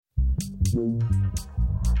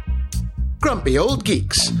Grumpy Old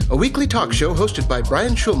Geeks, a weekly talk show hosted by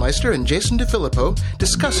Brian Schulmeister and Jason DeFilippo,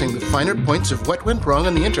 discussing the finer points of what went wrong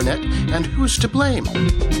on the internet and who's to blame.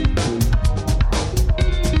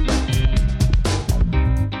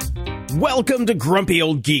 Welcome to Grumpy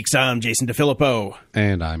Old Geeks. I'm Jason DeFilippo.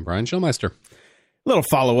 And I'm Brian Schulmeister. Little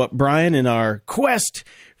follow-up, Brian, in our quest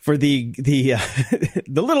for the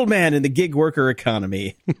little man in the gig worker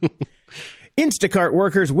economy. Instacart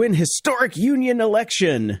workers win historic union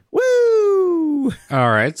election. Woo!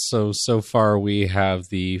 All right, so far we have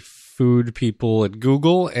the food people at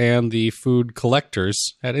Google and the food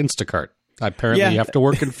collectors at Instacart. Apparently you have to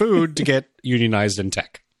work in food to get unionized in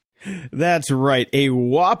tech. That's right. A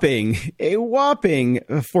whopping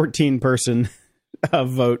 14-person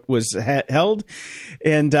vote was held,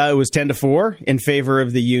 and it was 10-4 in favor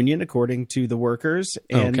of the union, according to the workers.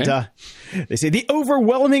 And they say the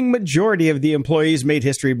overwhelming majority of the employees made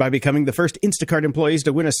history by becoming the first Instacart employees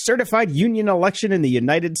to win a certified union election in the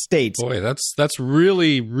United States. Boy, that's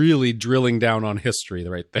really, really drilling down on history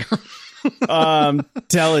right there. I'm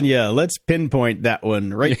telling you, let's pinpoint that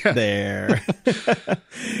one right there.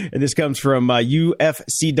 And this comes from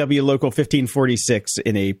UFCW Local 1546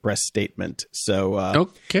 in a press statement. So,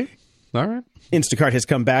 okay. All right. Instacart has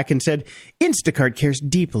come back and said, Instacart cares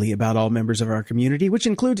deeply about all members of our community, which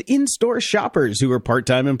includes in-store shoppers who are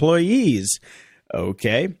part-time employees.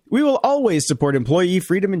 Okay. We will always support employee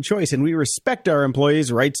freedom and choice, and we respect our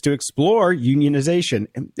employees' rights to explore unionization.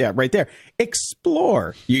 Yeah, right there.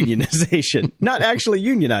 Explore unionization, not actually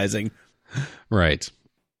unionizing. Right.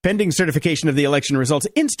 Pending certification of the election results,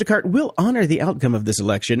 Instacart will honor the outcome of this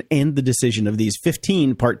election and the decision of these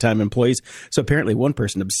 15 part-time employees. So apparently one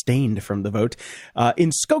person abstained from the vote in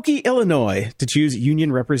Skokie, Illinois, to choose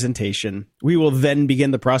union representation. We will then begin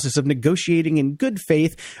the process of negotiating in good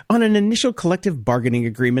faith on an initial collective bargaining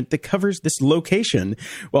agreement that covers this location.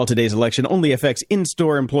 While today's election only affects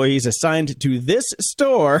in-store employees assigned to this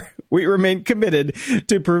store, we remain committed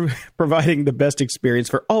to providing the best experience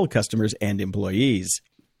for all customers and employees.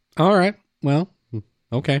 All right. Well,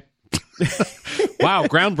 okay. Wow,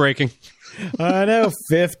 groundbreaking. I know.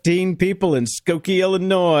 15 people in Skokie,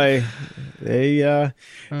 Illinois. They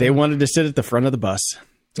wanted to sit at the front of the bus.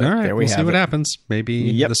 So all right, there we'll see what it. happens.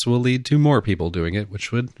 Maybe this will lead to more people doing it,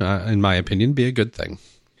 which would, in my opinion, be a good thing.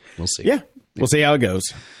 We'll see. Yeah, we'll see how it goes.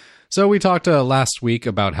 So we talked last week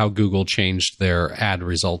about how Google changed their ad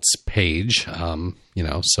results page.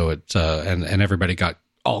 So it and everybody got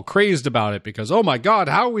all crazy about it because, oh my God,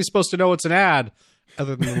 how are we supposed to know it's an ad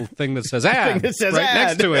other than the little thing that says ad that says right ad.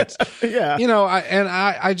 next to it? Yeah.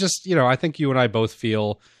 I just, I think you and I both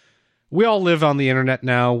feel we all live on the internet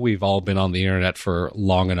now. We've all been on the internet for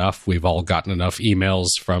long enough. We've all gotten enough emails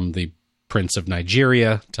from the Prince of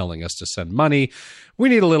Nigeria telling us to send money. We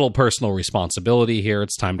need a little personal responsibility here.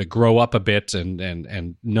 It's time to grow up a bit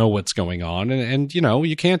and know what's going on. And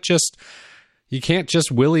you can't just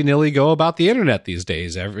willy-nilly go about the internet these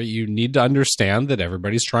days. You need to understand that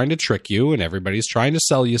everybody's trying to trick you and everybody's trying to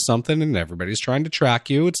sell you something and everybody's trying to track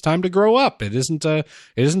you. It's time to grow up. It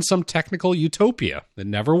isn't some technical utopia. It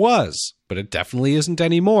never was, but it definitely isn't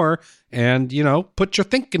anymore. And, put your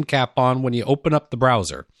thinking cap on when you open up the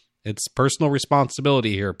browser. It's personal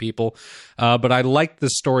responsibility here, people. But I liked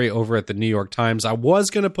this story over at the New York Times. I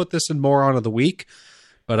was going to put this in Moron of the Week,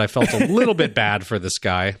 but I felt a little bit bad for this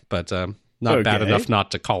guy. But not bad enough not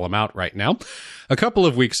to call him out right now. A couple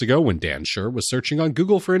of weeks ago, when Dan Schur was searching on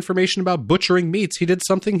Google for information about butchering meats, he did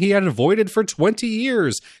something he had avoided for 20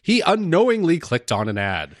 years. He unknowingly clicked on an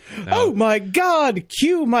ad. Now, oh my God,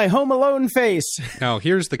 cue my Home Alone face. Now,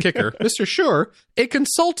 here's the kicker. Mr. Schur, a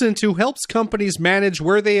consultant who helps companies manage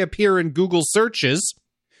where they appear in Google searches.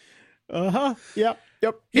 Yep.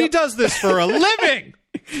 He does this for a living.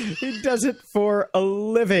 He does it for a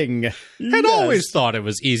living. I'd always thought it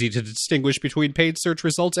was easy to distinguish between paid search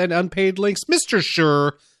results and unpaid links. Mr.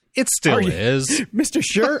 Schur, it still is. Mr.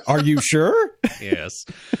 Schur, are you sure? Yes.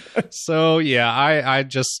 So, yeah,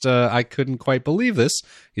 I couldn't quite believe this.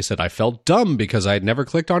 He said, I felt dumb because I had never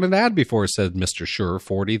clicked on an ad before, said Mr. Schur,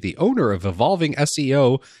 40, the owner of Evolving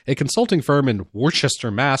SEO, a consulting firm in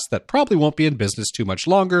Worcester, Mass. that probably won't be in business too much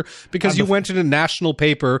longer because you went in a national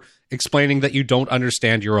paper explaining that you don't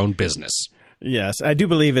understand your own business. Yes, I do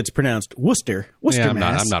believe it's pronounced Worcester. Yeah,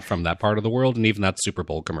 Mass. I'm not from that part of the world, and even that Super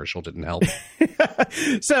Bowl commercial didn't help.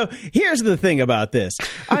 So here's the thing about this.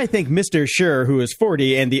 I think Mr. Schur, who is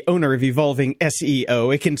 40 and the owner of Evolving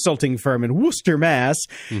SEO, a consulting firm in Worcester, Mass.,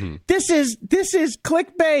 this is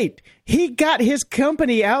clickbait. He got his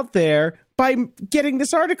company out there by getting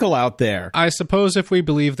this article out there. I suppose if we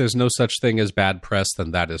believe there's no such thing as bad press, then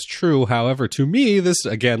that is true. However, to me, this,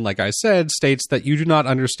 again, like I said, states that you do not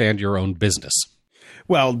understand your own business.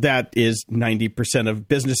 Well, that is 90% of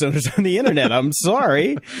business owners on the internet. I'm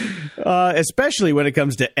sorry. Especially when it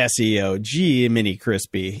comes to SEO. Gee, mini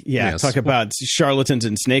crispy. Yeah, Yes. Talk about charlatans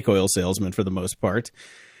and snake oil salesmen for the most part.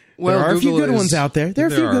 Well, there are a few Google good ones out there. There are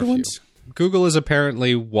a few good ones. Google is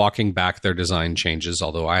apparently walking back their design changes,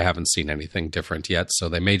 although I haven't seen anything different yet. So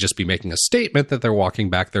they may just be making a statement that they're walking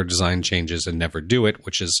back their design changes and never do it,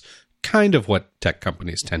 which is kind of what tech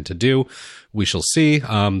companies tend to do. We shall see.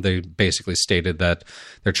 They basically stated that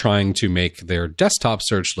they're trying to make their desktop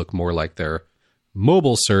search look more like their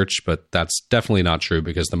mobile search, but that's definitely not true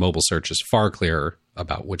because the mobile search is far clearer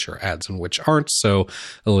about which are ads and which aren't. So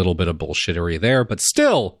a little bit of bullshittery there, but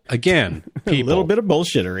still, again, people, A little bit of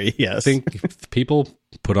bullshittery, yes. people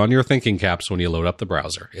put on your thinking caps when you load up the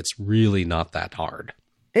browser. It's really not that hard.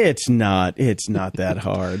 It's not that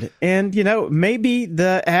hard. And, maybe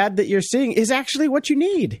the ad that you're seeing is actually what you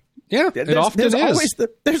need. Yeah, it often is.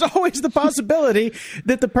 There's always the possibility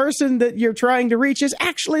that the person that you're trying to reach is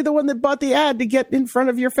actually the one that bought the ad to get in front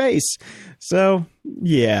of your face. So,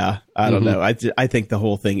 yeah, I don't know. I think the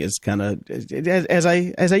whole thing is kind of, as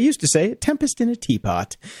I used to say, tempest in a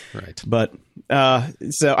teapot. Right. But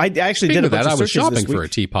so I actually Speaking did a of that, bunch of I was searches shopping this for week.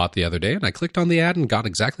 a teapot the other day, and I clicked on the ad and got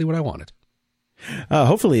exactly what I wanted.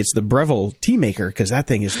 Hopefully it's the Breville Tea Maker, because that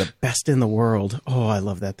thing is the best in the world. Oh, I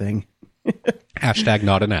love that thing. Hashtag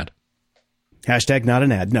not an ad. Hashtag not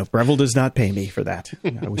an ad. No, Breville does not pay me for that.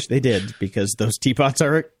 I wish they did, because those teapots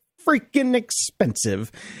are freaking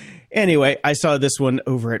expensive. Anyway, I saw this one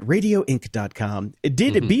over at radioinc.com.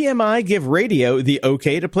 Did BMI give radio the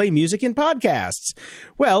okay to play music in podcasts?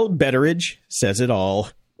 Well, Betteridge says it all.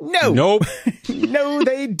 No. Nope. No,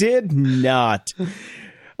 they did not.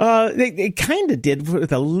 They kind of did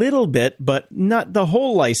with a little bit, but not the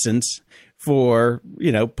whole license for,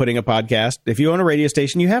 putting a podcast. If you own a radio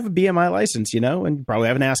station, you have a BMI license, and you probably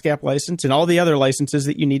have an ASCAP license and all the other licenses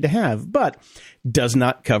that you need to have, but does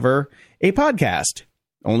not cover a podcast.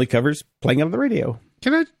 Only covers playing it on the radio.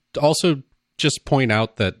 Can I also just point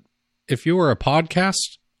out that if you were a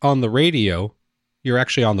podcast on the radio, you're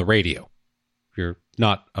actually on the radio. You're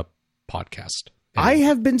not a podcast. I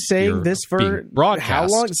have been saying this for being broadcast. How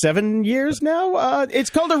long? 7 years now? It's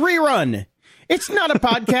called a rerun. It's not a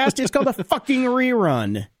podcast. It's called a fucking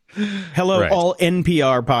rerun. Hello, Right. all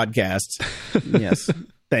NPR podcasts. Yes.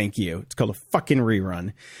 Thank you. It's called a fucking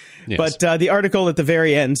rerun. Yes. But the article at the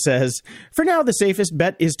very end says, for now, the safest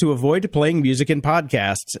bet is to avoid playing music in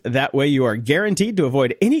podcasts. That way you are guaranteed to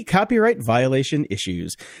avoid any copyright violation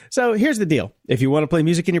issues. So here's the deal. If you want to play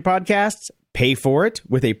music in your podcasts, pay for it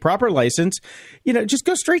with a proper license. Just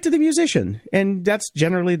go straight to the musician. And that's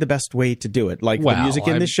generally the best way to do it. Like the music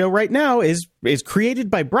in this show right now is created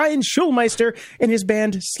by Brian Schulmeister and his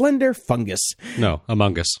band Slender Fungus. No,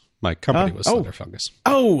 Among Us. My company was Slender Fungus.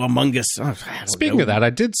 Oh, Among Us. Speaking of that,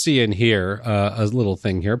 I did see in here a little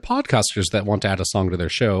thing here. Podcasters that want to add a song to their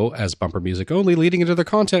show as bumper music only, leading into their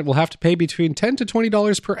content, will have to pay between $10 to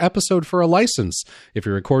 $20 per episode for a license. If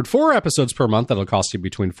you record 4 episodes per month, that'll cost you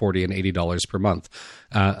between $40 and $80 per month.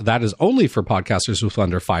 That is only for podcasters with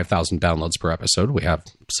under 5,000 downloads per episode. We have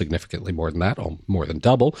significantly more than that, more than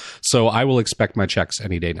double. So I will expect my checks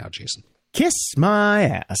any day now, Jason. Kiss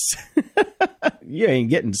my ass. You ain't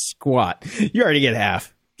getting squat. You already get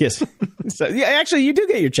half. Kiss. So, yeah, actually, you do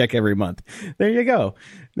get your check every month. There you go.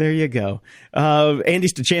 Andy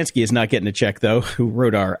Stachansky is not getting a check, though, who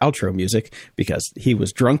wrote our outro music, because he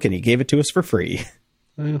was drunk and he gave it to us for free.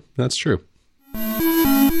 That's true. In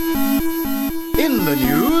the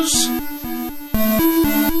news,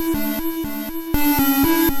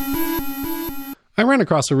 I ran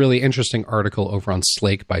across a really interesting article over on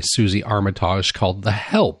Slake by Susie Armitage called The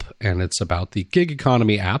Help, and it's about the gig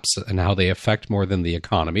economy apps and how they affect more than the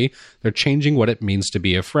economy. They're changing what it means to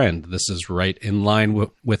be a friend. This is right in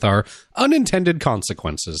line with our unintended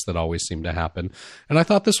consequences that always seem to happen. And I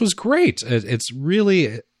thought this was great. It's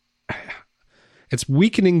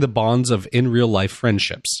weakening the bonds of in real life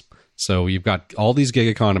friendships. So you've got all these gig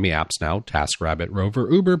economy apps now, TaskRabbit,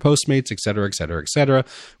 Rover, Uber, Postmates, et cetera,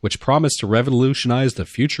 which promise to revolutionize the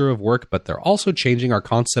future of work, but they're also changing our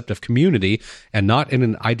concept of community, and not in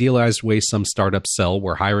an idealized way some startups sell,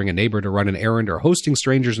 where hiring a neighbor to run an errand or hosting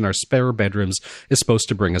strangers in our spare bedrooms is supposed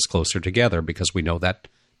to bring us closer together, because we know that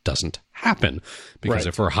doesn't happen. Because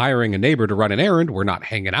if we're hiring a neighbor to run an errand, we're not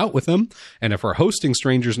hanging out with them. And if we're hosting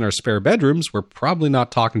strangers in our spare bedrooms, we're probably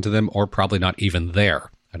not talking to them, or probably not even there.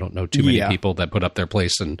 I don't know too many people that put up their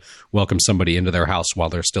place and welcome somebody into their house while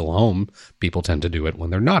they're still home. People tend to do it when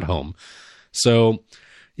they're not home. So,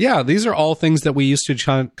 yeah, these are all things that we used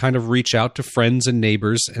to kind of reach out to friends and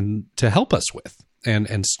neighbors and to help us with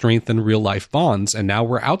and strengthen real life bonds. And now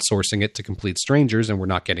we're outsourcing it to complete strangers and we're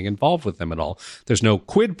not getting involved with them at all. There's no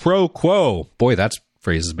quid pro quo. Boy, that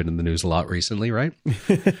phrase has been in the news a lot recently, right?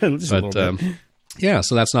 But yeah,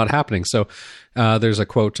 so that's not happening. So there's a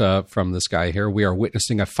quote from this guy here. "We are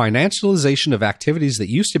witnessing a financialization of activities that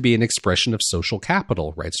used to be an expression of social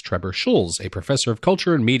capital," writes Trevor Schulz, a professor of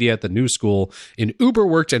culture and media at the New School. "In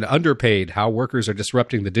Uberworked and Underpaid, How Workers Are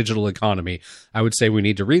Disrupting the Digital Economy." I would say we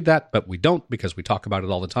need to read that, but we don't because we talk about it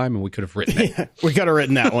all the time and we could have written it. Yeah, we could have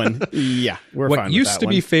written that one. Yeah, we're fine with that one. What used to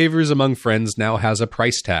be favors among friends now has a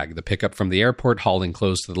price tag. The pickup from the airport, hauling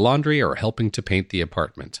clothes to the laundry, or helping to paint the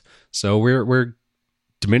apartment. So we're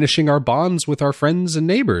diminishing our bonds with our friends and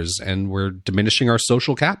neighbors, and we're diminishing our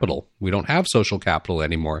social capital. We don't have social capital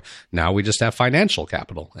anymore. Now we just have financial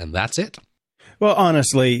capital, and that's it. Well,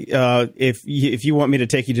 honestly, if you want me to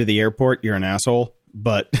take you to the airport, you're an asshole.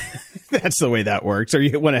 But that's the way that works. Or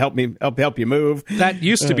you want to help you move. That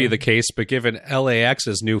used to be the case, but given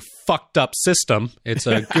LAX's new fucked up system, it's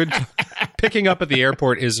a good picking up at the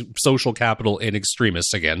airport is social capital in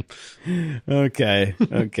extremis again. Okay.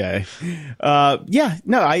 Yeah,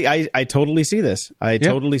 no, I totally see this.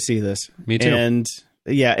 Totally see this. Me too. And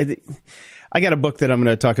yeah, I got a book that I'm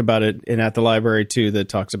going to talk about it in at the library too that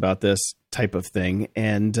talks about this type of thing.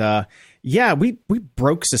 And yeah, we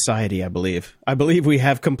broke society, I believe. I believe we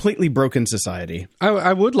have completely broken society.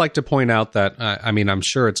 I would like to point out that, I mean, I'm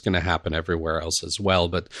sure it's going to happen everywhere else as well,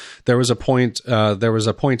 but there was a point in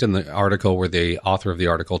the article where the author of the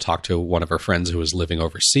article talked to one of her friends who was living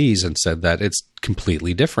overseas and said that it's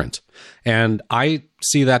completely different. And I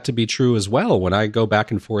see that to be true as well. When I go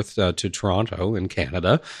back and forth to Toronto in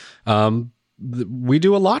Canada, we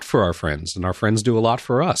do a lot for our friends, and our friends do a lot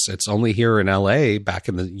for us. It's only here in LA, back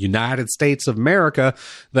in the United States of America,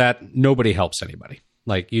 that nobody helps anybody.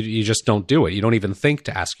 Like, you just don't do it. You don't even think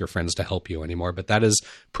to ask your friends to help you anymore. But that is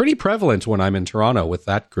pretty prevalent when I'm in Toronto with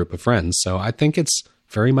that group of friends. So I think it's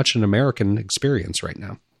very much an American experience right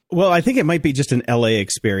now. Well, I think it might be just an LA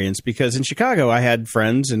experience, because in Chicago, I had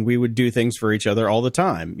friends and we would do things for each other all the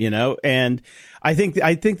time, you know, and I think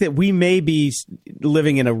that we may be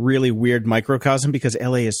living in a really weird microcosm because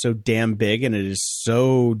LA is so damn big and it is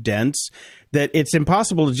so dense that it's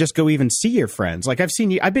impossible to just go even see your friends. Like I've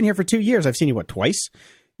been here for 2 years. I've seen you, twice,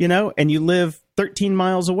 you know, and you live 13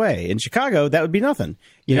 miles away. In Chicago, that would be nothing.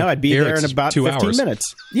 You know, I'd be there in about 15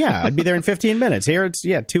 minutes. Yeah, I'd be there in 15 minutes. Here it's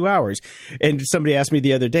 2 hours. And somebody asked me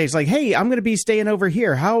the other day, it's like, "Hey, I'm going to be staying over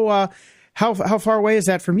here. How far away is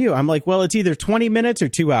that from you?" I'm like, "Well, it's either 20 minutes or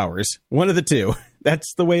 2 hours. One of the two."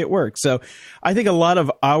 That's the way it works. So I think a lot of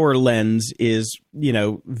our lens is, you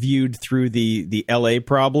know, viewed through the LA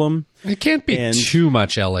problem. It can't be too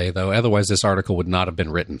much LA though. Otherwise this article would not have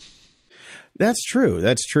been written. That's true.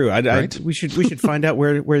 Right? We should find out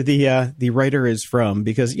where the writer is from,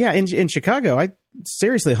 because in Chicago, I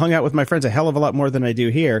seriously hung out with my friends a hell of a lot more than I do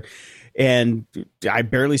here, and I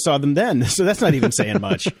barely saw them then. So that's not even saying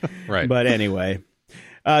much. Right. But anyway,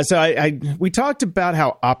 so we talked about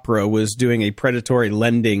how Opera was doing a predatory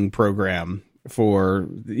lending program for,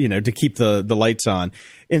 you know, to keep the lights on.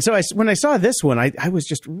 And so when I saw this one, I was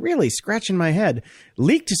just really scratching my head.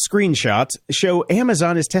 Leaked screenshots show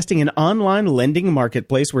Amazon is testing an online lending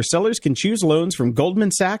marketplace where sellers can choose loans from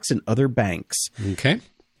Goldman Sachs and other banks. Okay.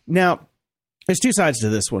 Now, there's two sides to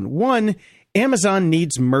this one. One, Amazon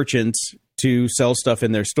needs merchants to sell stuff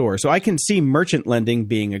in their store. So I can see merchant lending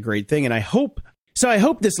being a great thing. And I hope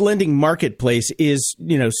this lending marketplace is,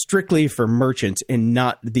 you know, strictly for merchants and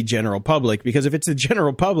not the general public, because if it's the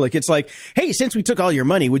general public, it's like, "Hey, since we took all your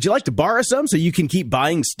money, would you like to borrow some so you can keep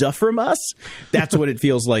buying stuff from us?" That's what it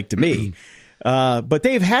feels like to me. But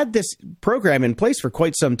they've had this program in place for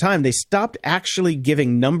quite some time. They stopped actually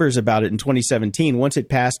giving numbers about it in 2017 once it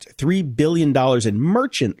passed $3 billion in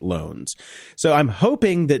merchant loans. So I'm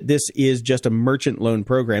hoping that this is just a merchant loan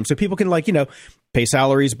program so people can, like, you know, pay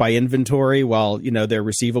salaries, buy inventory while, you know, their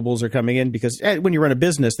receivables are coming in, because when you run a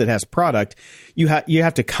business that has product, you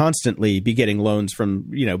have to constantly be getting loans from,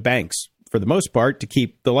 you know, banks for the most part to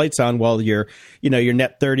keep the lights on while your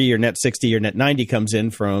net 30, your net 60, your net 90 comes in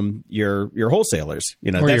from your wholesalers.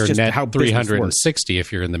 You know, or that's your just net how 360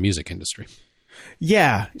 if you're in the music industry.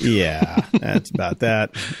 Yeah, that's about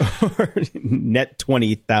that. Or net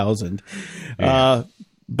 20,000. Yeah.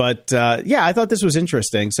 But I thought this was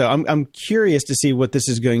interesting. So I'm curious to see what this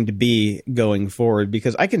is going to be going forward,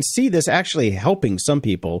 because I can see this actually helping some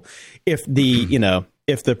people if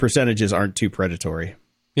the percentages aren't too predatory.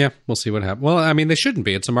 Yeah, we'll see what happens. Well, I mean, they shouldn't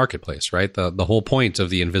be. It's a marketplace, right? The whole point of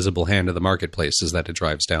the invisible hand of the marketplace is that it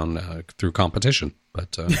drives down through competition.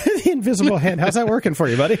 But The invisible hand, how's that working for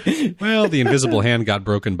you, buddy? well, the invisible hand got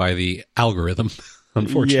broken by the algorithm,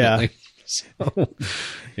 unfortunately. Yeah. So,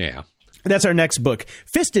 yeah. That's our next book,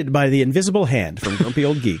 Fisted by the Invisible Hand from Grumpy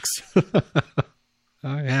Old Geeks.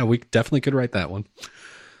 Yeah, we definitely could write that one.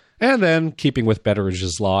 And then, keeping with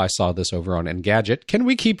Betteridge's Law, I saw this over on Engadget. Can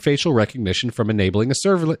we keep facial recognition from enabling a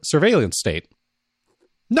surveillance state?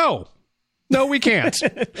 No. No, we can't.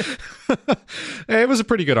 It was a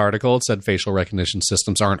pretty good article. It said facial recognition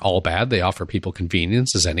systems aren't all bad. They offer people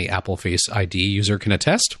convenience, as any Apple Face ID user can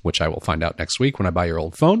attest, which I will find out next week when I buy your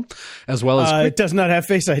old phone, as well as... it does not have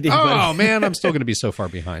Face ID. Oh, man, I'm still going to be so far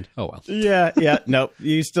behind. Oh, well. Yeah. Nope.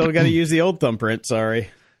 You still got to use the old thumbprint. Sorry.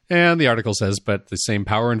 And the article says, but the same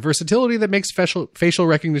power and versatility that makes facial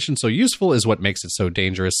recognition so useful is what makes it so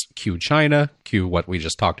dangerous. Cue China, cue what we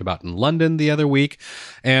just talked about in London the other week.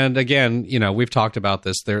 And again, we've talked about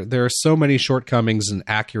this. There are so many shortcomings in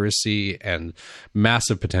accuracy and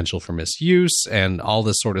massive potential for misuse and all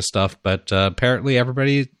this sort of stuff. But apparently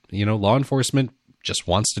everybody, law enforcement just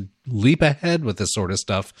wants to leap ahead with this sort of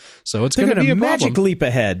stuff. So it's going to be a magic leap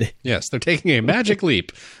ahead. Yes, they're taking a magic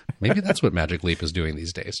leap. Maybe that's what Magic Leap is doing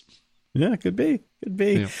these days. Yeah, could be.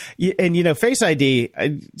 Yeah. And, Face ID,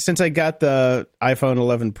 since I got the iPhone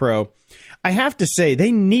 11 Pro, I have to say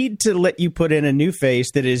they need to let you put in a new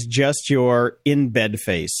face that is just your in-bed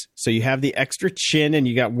face. So you have the extra chin and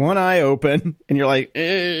you got one eye open and you're like,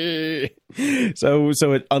 eh. So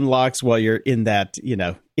it unlocks while you're in that,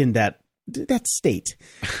 in that state,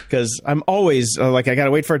 because I'm always I got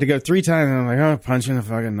to wait for it to go 3 times. And I'm like, oh, punch in the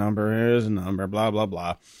fucking number. Here's a number, blah, blah,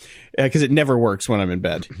 blah. Because it never works when I'm in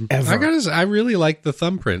bed. Ever. I really like the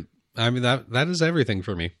thumbprint. I mean, that is everything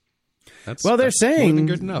for me. They're saying more than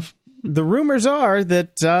good enough. The rumors are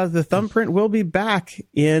that the thumbprint will be back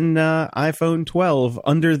in iPhone 12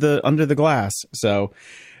 under the glass. So,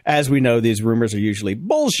 as we know, these rumors are usually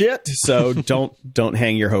bullshit. So don't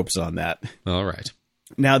hang your hopes on that. All right.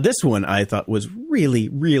 Now, this one I thought was really,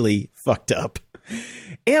 really fucked up.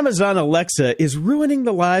 Amazon Alexa is ruining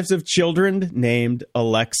the lives of children named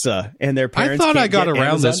Alexa and their parents. I thought I got around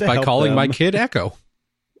Amazon this by calling my kid Echo.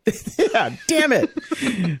 Yeah, damn it.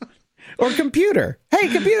 Or computer. Hey,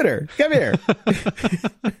 computer, come here.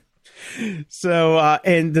 So,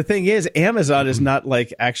 and the thing is, Amazon is not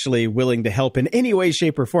actually willing to help in any way,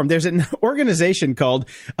 shape, or form. There's an organization called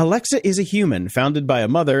Alexa is a Human, founded by a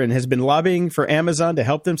mother, and has been lobbying for Amazon to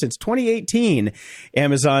help them since 2018.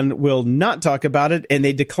 Amazon will not talk about it, and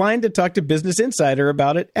they declined to talk to Business Insider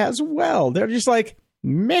about it as well. They're just like,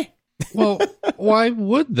 meh. Well, why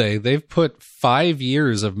would they? They've put 5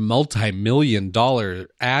 years of multi-million-dollar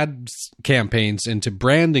ad campaigns into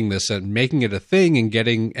branding this and making it a thing and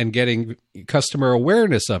getting customer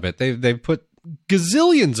awareness of it. They've put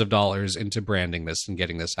gazillions of dollars into branding this and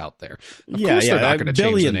getting this out there. Of course they're not going to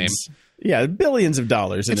change the name. Yeah, billions of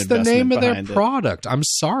dollars in investment. It's the name of their it. product. I'm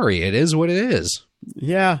sorry. It is what it is.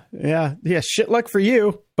 Yeah. Shit luck for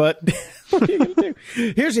you, but what are you going to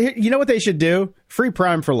do? You know what they should do? Free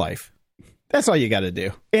Prime for life. That's all you got to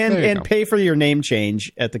do. And pay for your name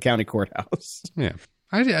change at the county courthouse. Yeah.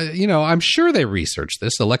 I'm sure they researched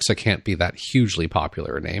this. Alexa can't be that hugely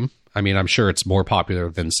popular a name. I mean, I'm sure it's more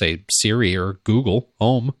popular than, say, Siri or Google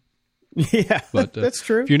Home. Yeah, but, that's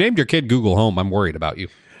true. If you named your kid Google Home, I'm worried about you.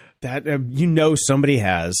 That somebody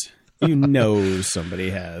has. Somebody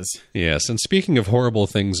has. Yes, and speaking of horrible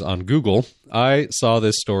things on Google, I saw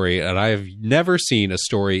this story, and I have never seen a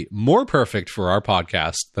story more perfect for our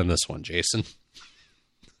podcast than this one, Jason.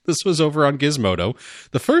 This was over on Gizmodo.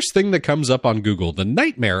 The first thing that comes up on Google, the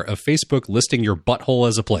nightmare of Facebook listing your butthole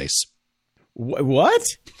as a place. What?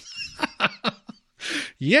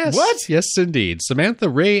 Yes. What? Yes, indeed. Samantha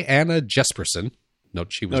Ray Anna Jesperson, note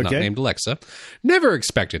she was not named Alexa, never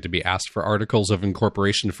expected to be asked for articles of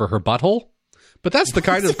incorporation for her butthole. But that's the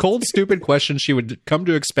kind of cold, stupid question she would come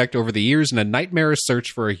to expect over the years in a nightmarish search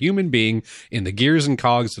for a human being in the gears and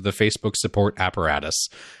cogs of the Facebook support apparatus.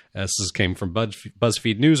 This came from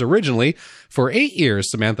BuzzFeed News originally. For 8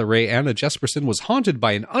 years, Samantha Ray Anna Jesperson was haunted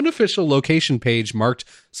by an unofficial location page marked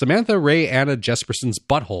Samantha Ray Anna Jesperson's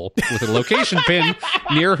butthole with a location pin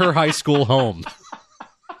near her high school home.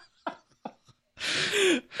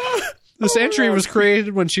 This entry was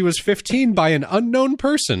created when she was 15 by an unknown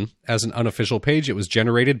person. As an unofficial page, it was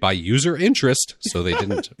generated by user interest, so they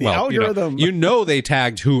didn't... algorithm. They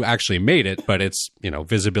tagged who actually made it, but it's,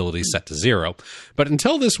 visibility set to 0. But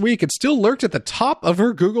until this week, it still lurked at the top of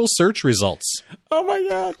her Google search results. Oh, my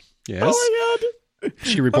God. Yes. Oh, my God.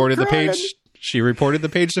 She reported the page... She reported the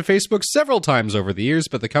page to Facebook several times over the years,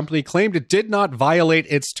 but the company claimed it did not violate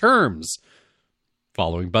its terms.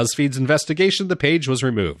 Following BuzzFeed's investigation, the page was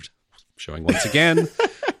removed, showing once again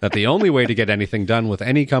that the only way to get anything done with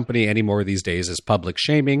any company anymore these days is public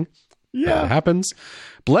shaming. Yeah. That happens.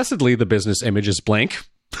 Blessedly, the business image is blank.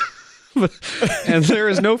 And there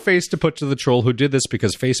is no face to put to the troll who did this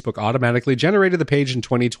because Facebook automatically generated the page in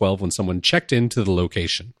 2012 when someone checked into the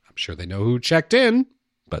location. I'm sure they know who checked in,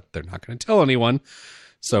 but they're not going to tell anyone.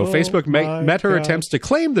 So Facebook met her attempts to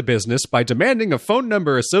claim the business by demanding a phone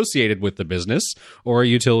number associated with the business or a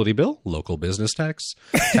utility bill, local business tax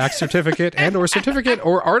certificate, and or certificate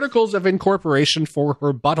or articles of incorporation for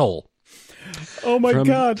her butthole. Oh, my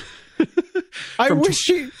God. I wish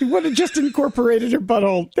she would have just incorporated her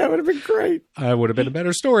butthole. That would have been great. Would have been a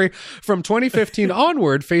better story. From 2015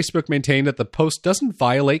 onward, Facebook maintained that the post doesn't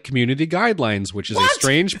violate community guidelines, which is a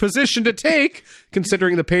strange position to take,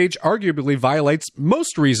 considering the page arguably violates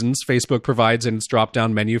most reasons Facebook provides in its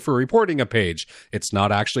drop-down menu for reporting a page. It's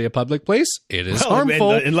not actually a public place. It is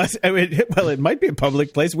harmful. It might be a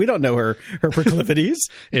public place. We don't know her proclivities.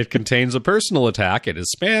 It contains a personal attack. It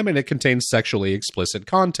is spam, and it contains sexually explicit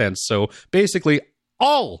content. So basically,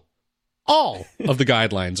 all of the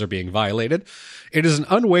guidelines are being violated. It is an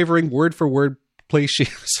unwavering word-for-word place.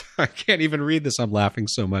 I can't even read this. I'm laughing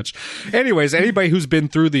so much. Anyways, anybody who's been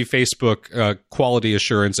through the Facebook quality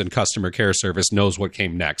assurance and customer care service knows what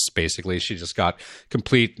came next. Basically, she just got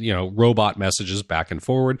complete, robot messages back and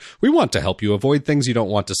forward. We want to help you avoid things you don't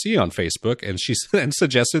want to see on Facebook. And she then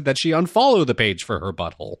suggested that she unfollow the page for her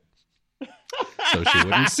butthole so she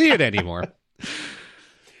wouldn't see it anymore.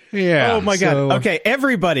 Yeah. Oh, my God. Okay,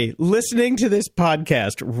 everybody listening to this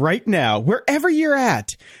podcast right now, wherever you're at,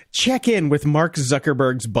 check in with Mark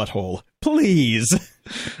Zuckerberg's butthole. Please.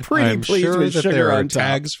 I'm please sure with that sugar there are on top.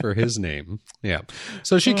 tags for his name. Yeah.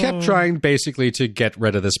 So she kept trying basically to get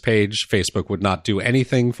rid of this page. Facebook would not do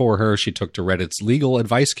anything for her. She took to Reddit's legal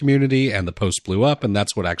advice community, and the post blew up, and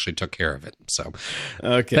that's what actually took care of it. So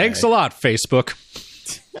Thanks a lot, Facebook.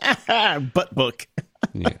 Butt book.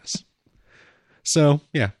 Yes. So,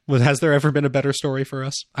 yeah. Well, has there ever been a better story for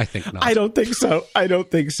us? I think not. I don't think so.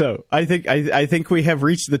 I think we have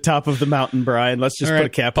reached the top of the mountain, Brian. Let's just put a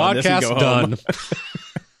cap on this and go home.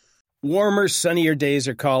 Warmer, sunnier days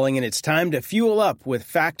are calling, and it's time to fuel up with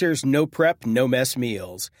Factor's no prep, no mess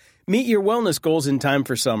meals. Meet your wellness goals in time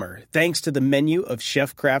for summer, thanks to the menu of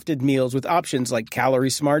chef-crafted meals with options like Calorie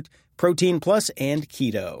Smart, Protein Plus, and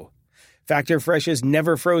Keto. Factor Fresh's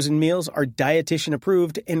never-frozen meals are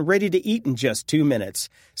dietitian-approved and ready to eat in just 2 minutes.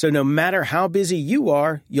 So no matter how busy you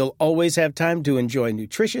are, you'll always have time to enjoy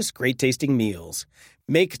nutritious, great-tasting meals.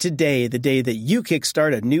 Make today the day that you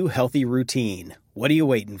kickstart a new healthy routine. What are you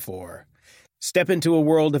waiting for? Step into a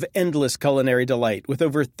world of endless culinary delight with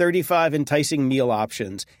over 35 enticing meal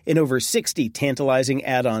options and over 60 tantalizing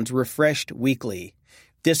add-ons refreshed weekly.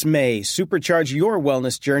 This May, supercharge your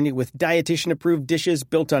wellness journey with dietitian-approved dishes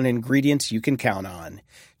built on ingredients you can count on.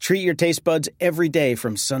 Treat your taste buds every day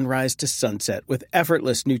from sunrise to sunset with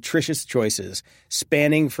effortless, nutritious choices,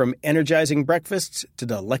 spanning from energizing breakfasts to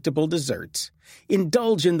delectable desserts.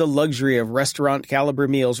 Indulge in the luxury of restaurant-caliber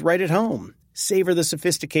meals right at home. Savor the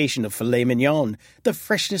sophistication of filet mignon, the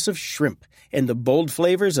freshness of shrimp, and the bold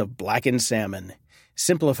flavors of blackened salmon.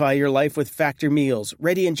 Simplify your life with Factor meals,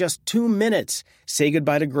 ready in just 2 minutes. Say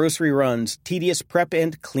goodbye to grocery runs, tedious prep,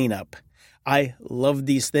 and cleanup. I love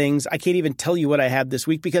these things. I can't even tell you what I had this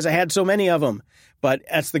week because I had so many of them. But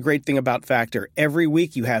that's the great thing about Factor. Every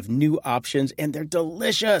week you have new options, and they're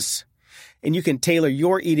delicious. And you can tailor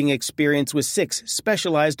your eating experience with 6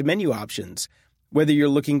 specialized menu options. Whether you're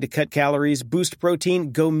looking to cut calories, boost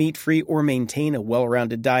protein, go meat-free, or maintain a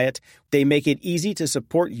well-rounded diet, they make it easy to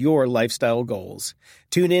support your lifestyle goals.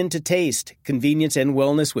 Tune in to taste, convenience, and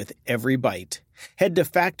wellness with every bite. Head to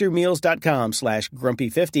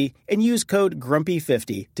factormeals.com/grumpy50 and use code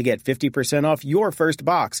grumpy50 to get 50% off your first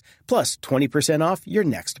box, plus 20% off your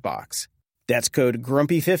next box. That's code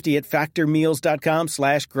grumpy50 at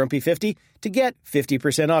factormeals.com/grumpy50 to get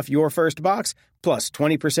 50% off your first box, plus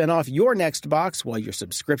 20% off your next box while your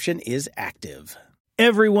subscription is active.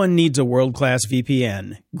 Everyone needs a world-class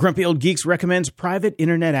VPN. Grumpy Old Geeks recommends private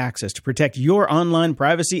internet access to protect your online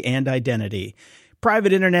privacy and identity.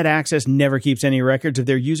 Private internet access never keeps any records of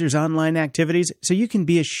their users' online activities, so you can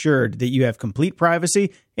be assured that you have complete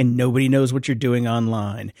privacy and nobody knows what you're doing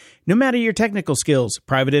online. No matter your technical skills,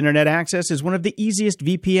 private internet access is one of the easiest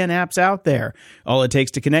VPN apps out there. All it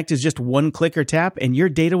takes to connect is just one click or tap, and your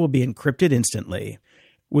data will be encrypted instantly.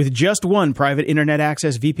 With just one private internet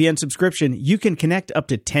access VPN subscription, you can connect up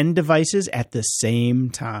to 10 devices at the same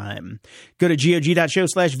time. Go to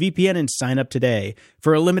GOG.show/VPN and sign up today.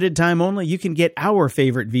 For a limited time only, you can get our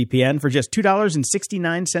favorite VPN for just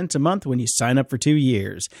 $2.69 a month when you sign up for 2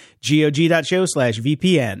 years.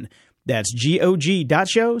 GOG.show/VPN. That's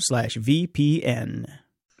GOG.show/VPN.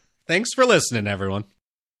 Thanks for listening, everyone.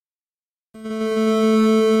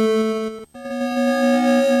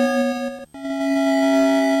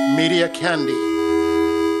 Media Candy.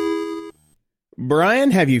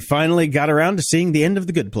 Brian, have you finally got around to seeing the end of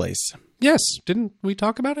The Good Place? Yes. Didn't we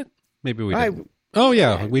talk about it? Maybe we didn't. Oh,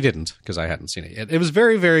 yeah, we didn't, because I hadn't seen it yet. It was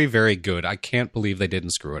very, very, very good. I can't believe they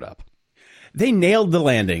didn't screw it up. They nailed the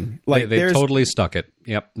landing. Like they totally stuck it.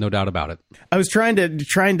 Yep, no doubt about it. I was trying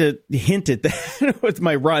to hint at that with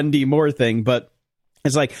my Ron D. Moore thing, but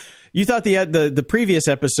it's like, you thought the previous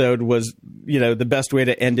episode was, the best way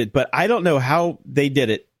to end it, but I don't know how they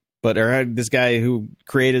did it. But this guy who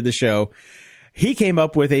created the show, he came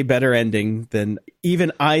up with a better ending than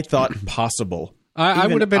even I thought possible. I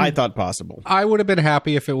would have been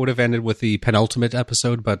happy if it would have ended with the penultimate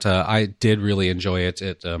episode, but I did really enjoy it.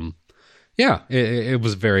 It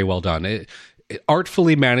was very well done. It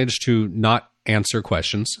artfully managed to not answer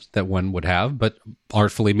questions that one would have, but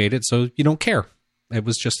artfully made it so you don't care. It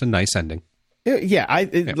was just a nice ending. Yeah,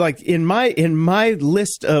 like in my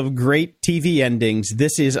list of great TV endings,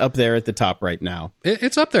 this is up there at the top right now.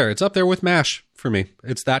 It's up there. It's up there with MASH for me.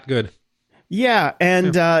 It's that good. Yeah,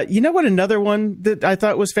 and you know what? Another one that I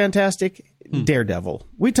thought was fantastic, Daredevil.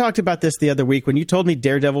 We talked about this the other week when you told me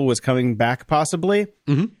Daredevil was coming back, possibly.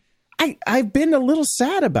 Mm-hmm. I've been a little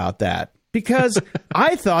sad about that. Because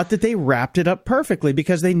I thought that they wrapped it up perfectly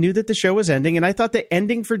because they knew that the show was ending. And I thought the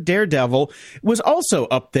ending for Daredevil was also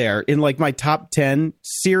up there in like my top 10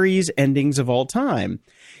 series endings of all time.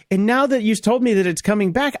 And now that you've told me that it's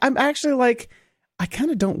coming back, I'm actually like, I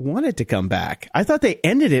kind of don't want it to come back. I thought they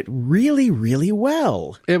ended it really, really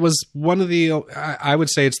well. It was one of the, I would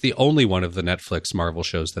say it's the only one of the Netflix Marvel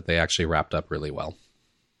shows that they actually wrapped up really well.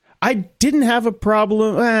 I didn't have a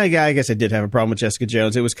problem. I guess I did have a problem with Jessica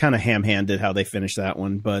Jones. It was kind of ham-handed how they finished that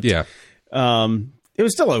one, but yeah, it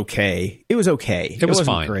was still okay. It was okay. It was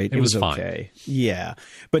fine. Great. It was fine. Okay. Yeah,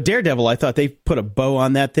 but Daredevil, I thought they put a bow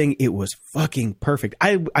on that thing. It was fucking perfect.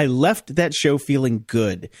 I left that show feeling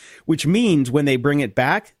good, which means when they bring it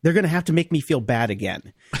back, they're going to have to make me feel bad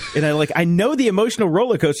again. And I know the emotional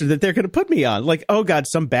roller coaster that they're going to put me on. Like, oh God,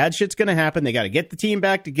 some bad shit's going to happen. They got to get the team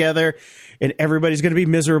back together, and everybody's going to be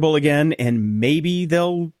miserable again. And maybe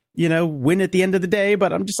they'll, win at the end of the day.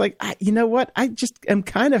 But I'm just like, you know what? I just am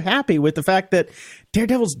kind of happy with the fact that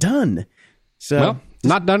Daredevil's done. So, well,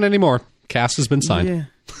 not done anymore. Cast has been signed. Yeah.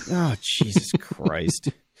 Oh, Jesus Christ.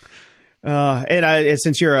 And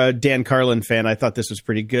since you're a Dan Carlin fan, I thought this was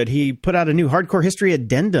pretty good. He put out a new Hardcore History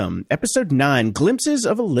addendum, episode 9, Glimpses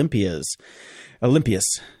of Olympius.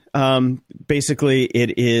 Basically,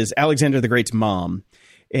 it is Alexander the Great's mom.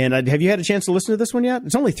 And have you had a chance to listen to this one yet?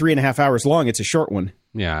 It's only 3.5 hours long. It's a short one.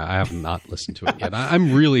 Yeah, I have not listened to it yet.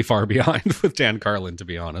 I'm really far behind with Dan Carlin, to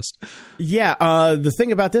be honest. Yeah, the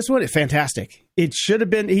thing about this one, it's fantastic. It should have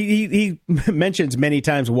been, he mentions many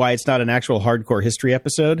times why it's not an actual Hardcore History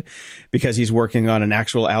episode, because he's working on an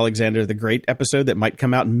actual Alexander the Great episode that might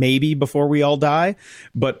come out maybe before we all die,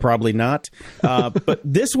 but probably not. But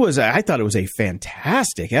this was, I thought it was a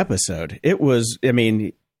fantastic episode. It was,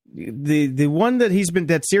 the one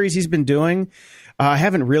that series he's been doing, I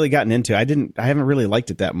haven't really gotten into. I haven't really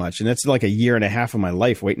liked it that much, and that's like 1.5 years of my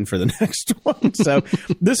life waiting for the next one. So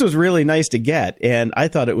this was really nice to get, and I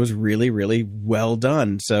thought it was really, really well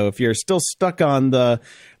done. So if you're still stuck on the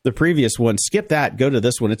previous one, skip that. Go to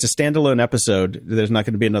this one. It's a standalone episode. There's not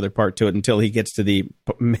going to be another part to it until he gets to the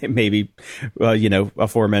maybe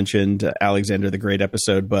aforementioned Alexander the Great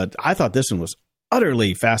episode. But I thought this one was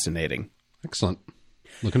utterly fascinating. Excellent.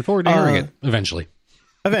 Looking forward to hearing it eventually.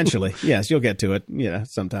 Eventually. Yes, you'll get to it,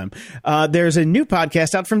 sometime. There's a new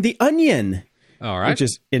podcast out from The Onion. All right. Which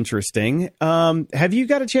is interesting. Have you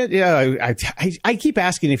got a chance? Yeah, I keep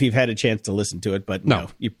asking if you've had a chance to listen to it, but no,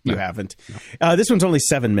 you haven't. No. This one's only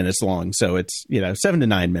 7 minutes long, so it's 7 to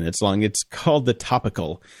 9 minutes long. It's called The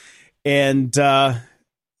Topical. And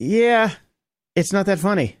it's not that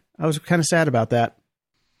funny. I was kind of sad about that.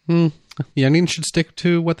 The Onion should stick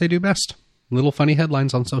to what they do best. Little funny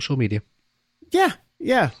headlines on social media. Yeah.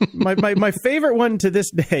 My favorite one to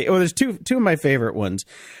this day. Oh, there's two of my favorite ones.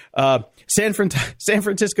 San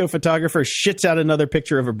Francisco photographer shits out another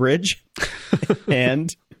picture of a bridge.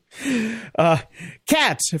 And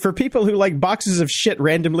cats for people who like boxes of shit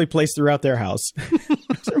randomly placed throughout their house.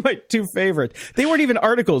 Those are my two favorite. They weren't even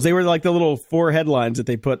articles. They were like the little 4 headlines that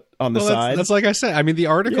they put on the side. That's like I said. I mean, the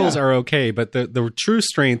articles are okay, but the true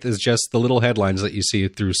strength is just the little headlines that you see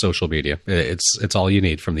through social media. It's all you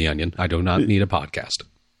need from The Onion. I do not need a podcast.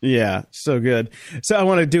 Yeah, so good. So I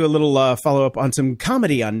want to do a little follow up on some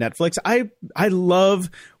comedy on Netflix. I love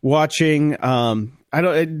watching.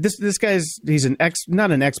 This guy's he's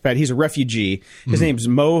not an expat. He's a refugee. His name's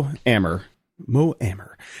Mo Amer,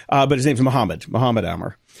 but his name's Mohammed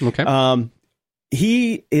Amer. Okay.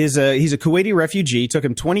 He's a Kuwaiti refugee. It took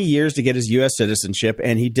him 20 years to get his U.S. citizenship,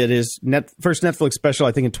 and he did his first Netflix special,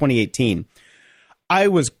 I think, in 2018. I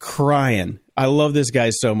was crying. I love this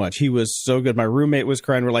guy so much. He was so good. My roommate was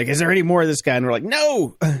crying. We're like, is there any more of this guy? And we're like,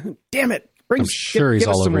 no, damn it. I'm sure he's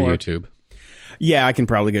all over YouTube. Yeah, I can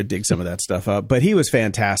probably go dig some of that stuff up. But he was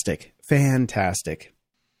fantastic. Fantastic.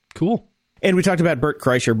 Cool. And we talked about Bert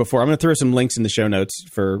Kreischer before. I'm going to throw some links in the show notes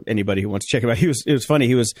for anybody who wants to check him out. It was funny.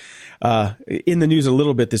 He was in the news a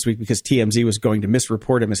little bit this week because TMZ was going to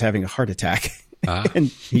misreport him as having a heart attack. And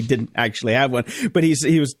he didn't actually have one. But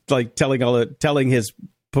he was like telling his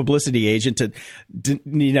publicity agent to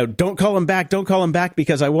don't call him back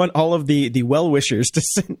because I want all of the well-wishers to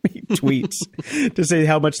send me tweets to say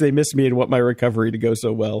how much they miss me and want my recovery to go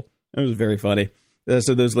so well. It was very funny.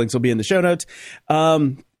 So those links will be in the show notes.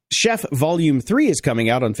 Chef Volume 3 is coming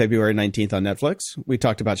out on February 19th on Netflix. We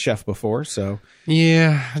talked about Chef before, so.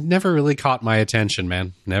 Yeah, it never really caught my attention,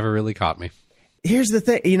 man. Never really caught me. Here's the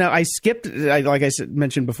thing. I skipped, like I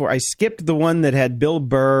mentioned before, I skipped the one that had Bill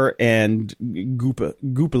Burr and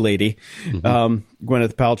Goopa Lady,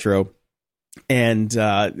 Gwyneth Paltrow. And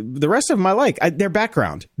the rest of them I like. Their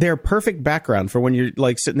background. They're perfect background for when you're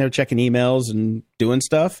like sitting there checking emails and doing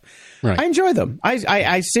stuff. Right. I enjoy them.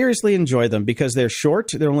 I seriously enjoy them because they're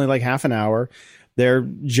short. They're only like half an hour. They're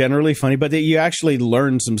generally funny, but you actually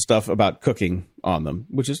learn some stuff about cooking on them,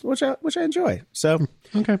 which I enjoy. So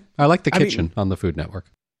okay, I like the kitchen on the Food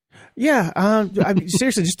Network. Yeah,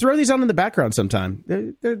 seriously, just throw these on in the background sometime.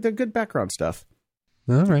 They're good background stuff.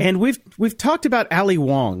 All right. And we've talked about Ali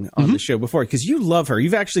Wong on the show before because you love her.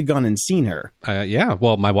 You've actually gone and seen her. Yeah.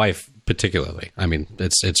 Well, my wife particularly. I mean,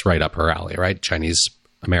 it's right up her alley, right? Chinese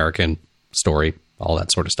American story, all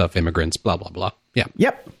that sort of stuff. Immigrants, blah blah blah. Yeah.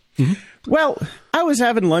 Yep. Mm-hmm. Well, I was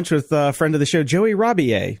having lunch with a friend of the show, Joey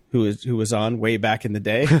Robier, who was on way back in the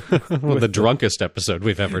day. Well, the drunkest episode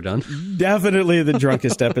we've ever done. Definitely the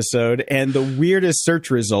drunkest episode, and the weirdest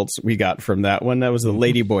search results we got from that one. That was the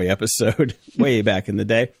Ladyboy episode way back in the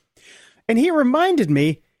day. And he reminded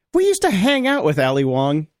me, we used to hang out with Ali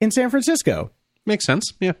Wong in San Francisco. Makes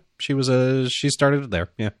sense. Yeah. She started there.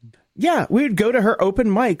 Yeah. Yeah, we would go to her open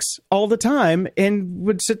mics all the time and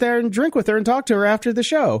would sit there and drink with her and talk to her after the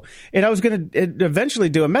show. And I was going to eventually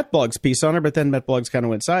do a MetBlogs piece on her, but then MetBlogs kind of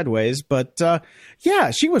went sideways. But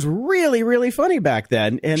yeah, she was really, really funny back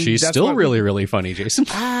then. And she's still really funny, Jason.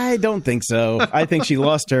 I don't think so. I think she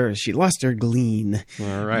lost her glean.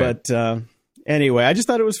 All right. But anyway, I just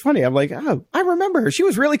thought it was funny. I'm like, oh, I remember her. She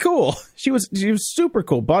was really cool. She was super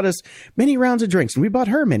cool. Bought us many rounds of drinks, and we bought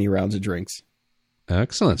her many rounds of drinks.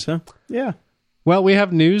 Excellent. So, yeah. Well, we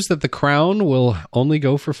have news that The Crown will only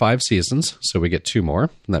go for 5 seasons, so we get 2 more.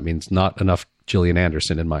 And that means not enough Gillian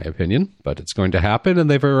Anderson, in my opinion, but it's going to happen, and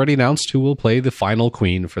they've already announced who will play the final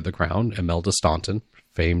queen for The Crown, Imelda Staunton,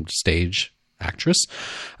 famed stage actress.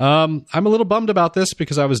 I'm a little bummed about this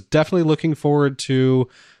because I was definitely looking forward to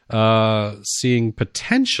seeing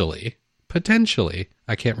potentially,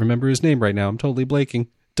 I can't remember his name right now, I'm totally blanking,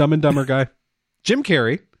 Dumb and Dumber guy, Jim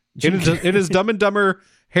Carrey. It is Dumb and Dumber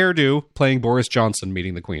hairdo playing Boris Johnson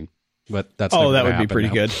meeting the Queen. But that's that would be pretty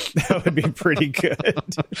good. That would be pretty good.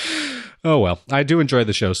 Oh, well, I do enjoy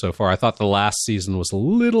the show so far. I thought the last season was a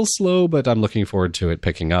little slow, but I'm looking forward to it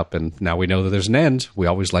picking up. And now we know that there's an end. We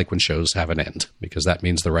always like when shows have an end because that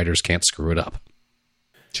means the writers can't screw it up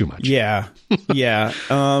too much. Yeah. Yeah.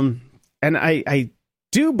 And I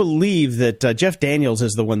do believe that Jeff Daniels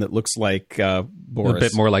is the one that looks like Boris. A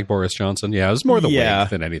bit more like Boris Johnson. Yeah, it was more the wig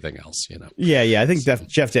than anything else, you know. Yeah. I think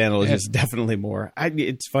Jeff Daniels is definitely more.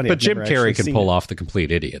 It's funny. But Jim Carrey can pull off the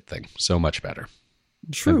complete idiot thing so much better.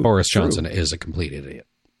 True. And Boris Johnson is a complete idiot.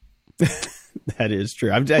 That is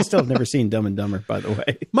true. I still have never seen Dumb and Dumber, by the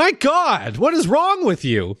way. My God, what is wrong with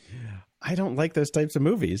you? I don't like those types of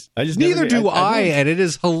movies. Neither do I, and it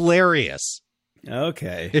is hilarious.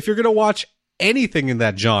 Okay. If you're going to watch anything in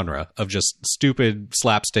that genre of just stupid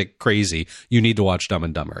slapstick crazy, you need to watch Dumb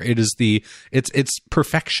and Dumber. It is it's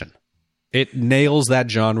perfection. It nails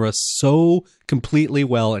that genre so completely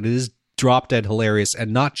well, and it is drop dead hilarious,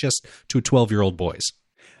 and not just to 12-year-old boys.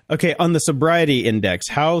 Okay, on the sobriety index,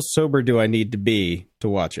 how sober do I need to be to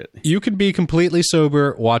watch it? You can be completely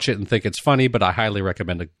sober, watch it, and think it's funny, but I highly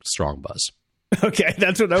recommend a strong buzz. Okay,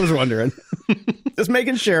 that's what I was wondering. Just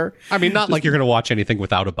making sure. I mean, not like you're going to watch anything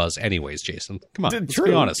without a buzz anyways, Jason. Come on, let's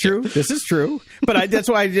be honest. True, this is true. But that's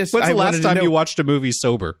why I just... When's the last time you watched a movie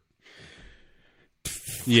sober?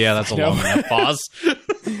 Yeah, that's a long enough pause.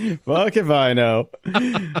 Fuck if I know.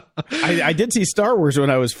 I did see Star Wars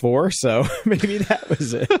when I was 4, so maybe that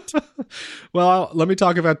was it. Well, let me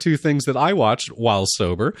talk about 2 things that I watched while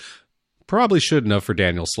sober. Probably shouldn't have for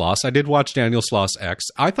Daniel Sloss. I did watch Daniel Sloss X.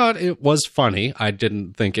 I thought it was funny. I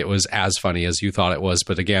didn't think it was as funny as you thought it was,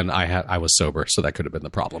 but again, I was sober, so that could have been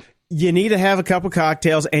the problem. You need to have a couple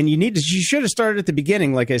cocktails, and you should have started at the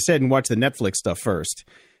beginning, like I said, and watched the Netflix stuff first.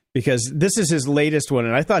 Because this is his latest one,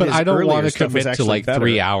 and I thought but his I don't earlier want to stuff was commit to actually like better.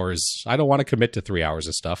 3 hours. I don't want to commit to 3 hours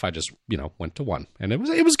of stuff. I just, went to 1, and it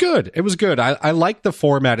was good. It was good. I like the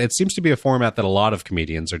format. It seems to be a format that a lot of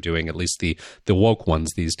comedians are doing, at least the woke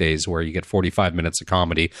ones these days, where you get 45 minutes of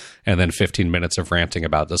comedy and then 15 minutes of ranting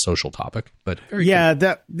about the social topic. But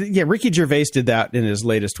Ricky Gervais did that in his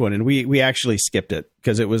latest one, and we actually skipped it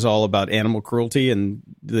because it was all about animal cruelty and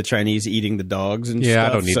the Chinese eating the dogs and stuff. Yeah, I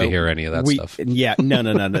don't need to hear any of that stuff. Yeah,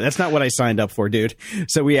 no. That's not what I signed up for, dude.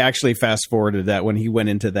 So we actually fast forwarded that when he went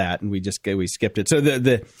into that, and we skipped it. So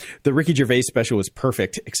the Ricky Gervais special was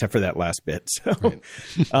perfect except for that last bit. So,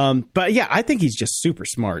 right. But yeah, I think he's just super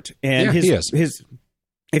smart, and he is. his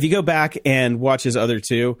if you go back and watch his other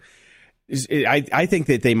 2, I think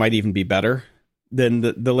that they might even be better than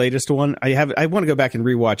the latest one. I want to go back and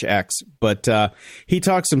rewatch X, but he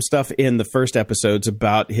talked some stuff in the first episodes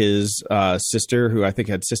about his sister, who I think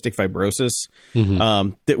had cystic fibrosis.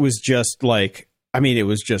 Mm-hmm. That was just like, it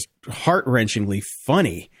was just heart-wrenchingly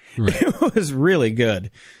funny. Right. It was really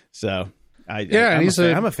good. So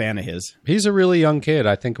I'm a fan of his. He's a really young kid.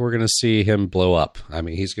 I think we're going to see him blow up. You're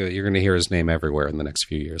going to hear his name everywhere in the next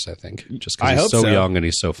few years, I think, just because he's so young and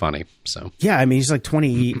he's so funny. So yeah, he's like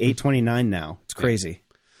 28, 29 now. It's crazy.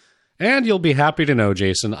 And you'll be happy to know,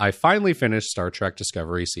 Jason, I finally finished Star Trek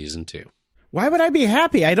Discovery Season 2. Why would I be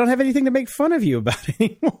happy? I don't have anything to make fun of you about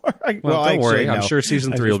anymore. Well, don't worry. I'm sure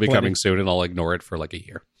Season 3 will be coming soon, and I'll ignore it for like a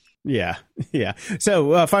year. Yeah.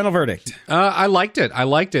 So, final verdict. I liked it.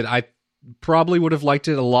 I probably would have liked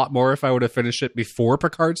it a lot more if I would have finished it before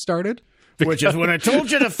Picard started. Which is when I told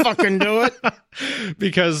you to fucking do it.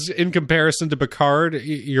 Because in comparison to Picard,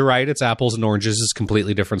 you're right, it's apples and oranges. It's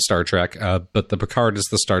completely different Star Trek. But the Picard is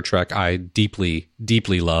the Star Trek I deeply,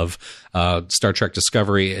 deeply love. Star Trek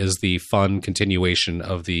Discovery is the fun continuation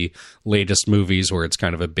of the latest movies where it's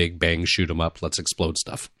kind of a big bang, shoot 'em up, let's explode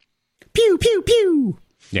stuff. Pew, pew, pew.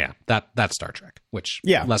 Yeah, that's Star Trek, which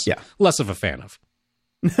less of a fan of.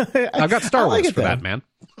 I've got Star Wars for that, man.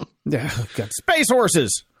 Yeah, got space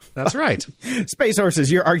horses. That's right. Space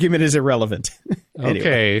horses. Your argument is irrelevant.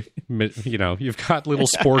 Anyway. Okay. You've got little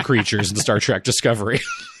spore creatures in Star Trek Discovery.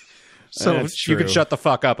 So you can shut the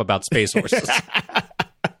fuck up about space horses.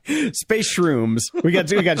 Space shrooms. We got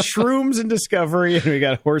shrooms in Discovery, and we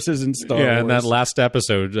got horses in Star Wars. Yeah, in that last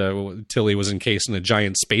episode, Tilly was encased in a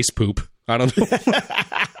giant space poop. I don't know.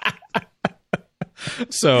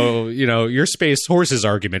 So, your space horses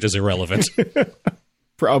argument is irrelevant.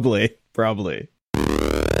 Probably.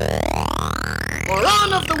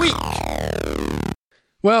 Moron of the week.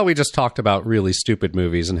 Well, we just talked about really stupid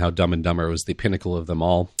movies and how Dumb and Dumber was the pinnacle of them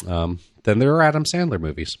all. Then there are Adam Sandler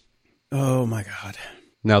movies. Oh, my God.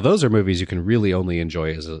 Now, those are movies you can really only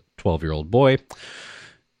enjoy as a 12-year-old boy.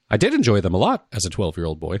 I did enjoy them a lot as a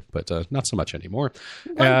 12-year-old boy, but not so much anymore.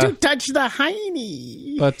 Want to touch the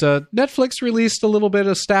hiney. But Netflix released a little bit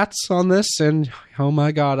of stats on this, and oh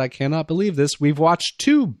my God, I cannot believe this. We've watched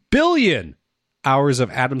 2 billion hours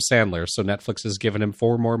of Adam Sandler, so Netflix has given him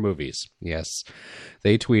 4 more movies. Yes,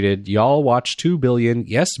 they tweeted, y'all watch 2 billion,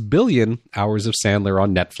 yes, billion hours of Sandler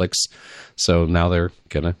on Netflix. So now they're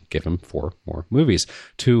going to give him 4 more movies.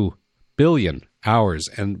 2 billion hours,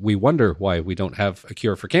 and we wonder why we don't have a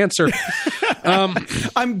cure for cancer.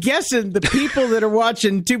 I'm guessing the people that are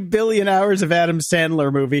watching 2 billion hours of Adam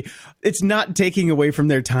Sandler movie, it's not taking away from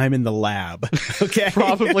their time in the lab. Okay,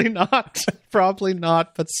 probably not.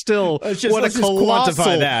 But still, what a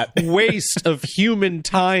colossal waste of human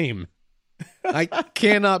time. I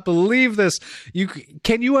cannot believe this.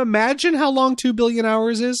 Can you imagine how long 2 billion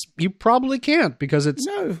hours is? You probably can't, because it's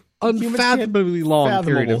unfathomably long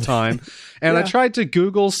period of time. And I tried to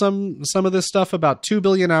Google some of this stuff about 2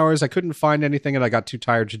 billion hours. I couldn't find anything, and I got too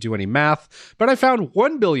tired to do any math. But I found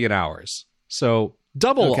 1 billion hours. So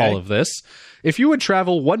Double Okay. all of this. If you would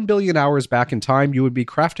travel 1 billion hours back in time, you would be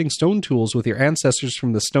crafting stone tools with your ancestors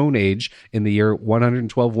from the Stone Age in the year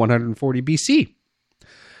 112-140 BC.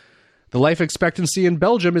 The life expectancy in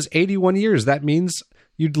Belgium is 81 years. That means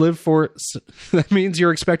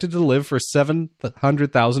you're expected to live for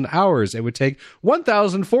 700,000 hours. It would take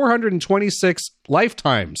 1,426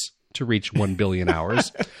 lifetimes to reach 1 billion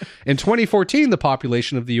hours. In 2014, the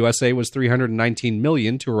population of the USA was 319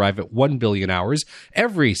 million. To arrive at 1 billion hours,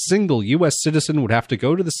 every single U.S. citizen would have to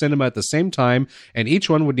go to the cinema at the same time, and each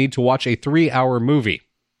one would need to watch a 3-hour movie.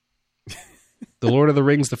 The Lord of the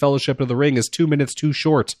Rings, The Fellowship of the Ring is 2 minutes too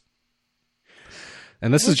short.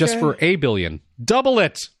 And this is just for a billion. Double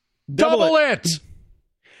it! Double it!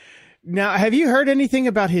 Now, have you heard anything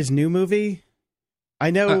about his new movie? I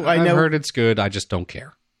know. I've heard it's good. I just don't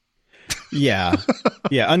care. Yeah.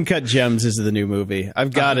 Uncut Gems is the new movie.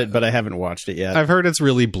 I've got it, but I haven't watched it yet. I've heard it's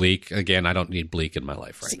really bleak. Again, I don't need bleak in my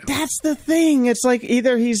life right now. That's the thing. It's like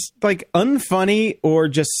either he's like unfunny or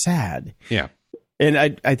just sad. Yeah.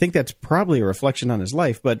 And I think that's probably a reflection on his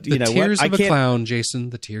life. But you know what? The tears of a clown,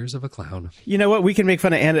 Jason. The tears of a clown. You know what? We can make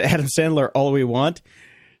fun of Adam Sandler all we want.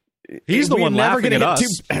 He's the one laughing at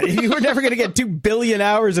us. We're never going to get 2 billion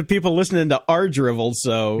hours of people listening to our drivel.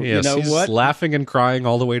 So yes, you know he's what? Laughing and crying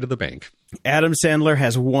all the way to the bank. Adam Sandler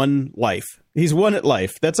has one life. He's won at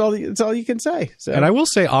life. That's all you can say. So. And I will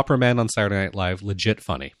say, Opera Man on Saturday Night Live, legit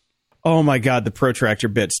funny. Oh my God, the protractor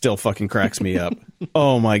bit still fucking cracks me up.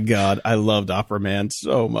 Oh my God, I loved Opera Man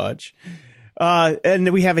so much.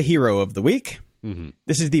 And we have a hero of the week. Mm-hmm.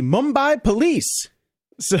 This is the Mumbai Police.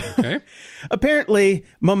 So apparently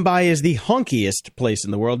Mumbai is the honkiest place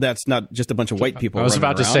in the world. That's not just a bunch of white people. I was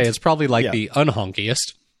about to say, it's probably like Yeah. the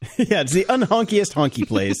unhonkiest. Yeah, it's the unhonkiest honky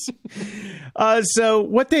place. So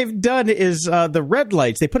what they've done is the red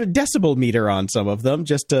lights, they put a decibel meter on some of them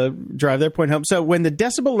just to drive their point home. So when the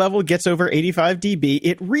decibel level gets over 85 dB,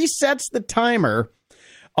 it resets the timer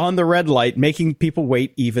on the red light, making people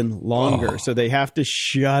wait even longer. So they have to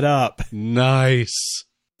shut up. Nice.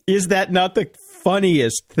 Is that not the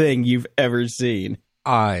funniest thing you've ever seen?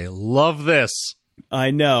 I love this.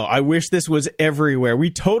 I know. I wish this was everywhere.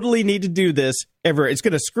 We totally need to do this everywhere. It's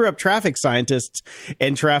going to screw up traffic scientists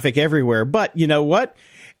and traffic everywhere. But you know what?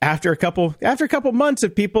 After a couple months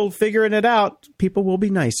of people figuring it out, people will be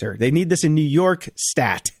nicer. They need this in New York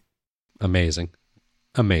stat. Amazing.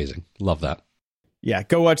 Love that. Yeah,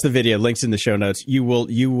 go watch the video. Links in the show notes. You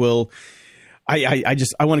will. I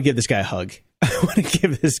want to give this guy a hug. I want to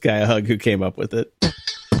give this guy a hug who came up with it.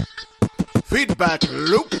 Feedback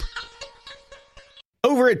loop.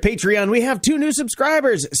 Over at Patreon, we have 2 new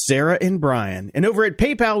subscribers, Sarah and Brian. And over at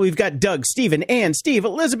PayPal, we've got Doug, Stephen, Ann, Steve,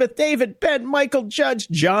 Elizabeth, David, Ben, Michael, Judge,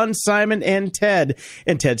 John, Simon, and Ted.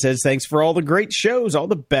 And Ted says, thanks for all the great shows, all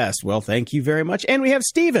the best. Well, thank you very much. And we have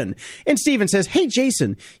Stephen. And Stephen says, hey,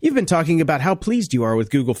 Jason, you've been talking about how pleased you are with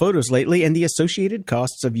Google Photos lately and the associated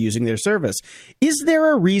costs of using their service. Is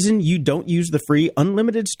there a reason you don't use the free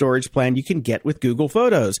unlimited storage plan you can get with Google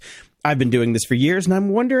Photos? I've been doing this for years, and I'm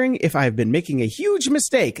wondering if I've been making a huge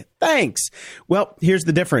mistake. Thanks. Well, here's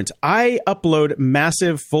the difference. I upload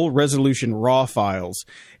massive full-resolution RAW files,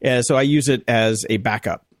 so I use it as a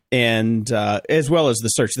backup. And as well as the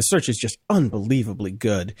search. The search is just unbelievably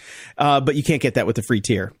good. But you can't get that with the free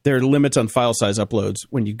tier. There are limits on file size uploads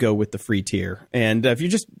when you go with the free tier. And if you're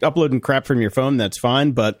just uploading crap from your phone, that's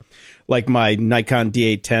fine. But like my Nikon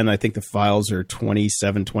D810, I think the files are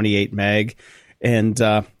 27, 28 meg. And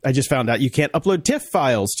I just found out you can't upload TIFF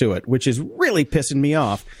files to it, which is really pissing me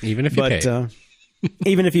off. Even if you pay.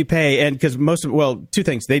 Even if you pay, and because two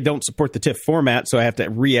things, they don't support the TIFF format, so I have to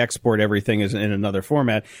re-export everything as in another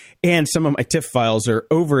format, and some of my TIFF files are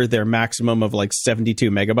over their maximum of like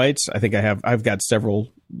 72 megabytes. I think I've got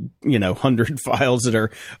several, 100 files that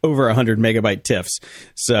are over 100 megabyte TIFFs,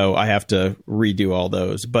 so I have to redo all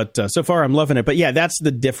those. But so far, I'm loving it. But yeah, that's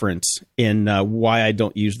the difference in why I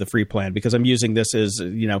don't use the free plan, because I'm using this as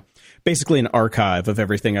basically an archive of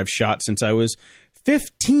everything I've shot since I was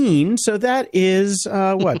 15, so that is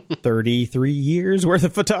 33 years worth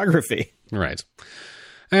of photography. Right.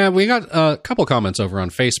 We got a couple comments over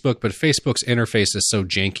on Facebook, but Facebook's interface is so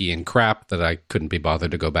janky and crap that I couldn't be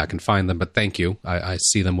bothered to go back and find them. But thank you. I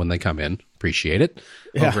see them when they come in. Appreciate it.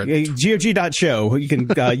 Yeah, GOG.show. You can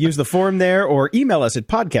use the forum there or email us at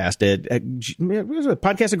podcast at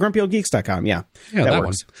grumpyoldgeeks.com. Yeah, that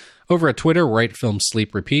works. One. Over at Twitter, Right Film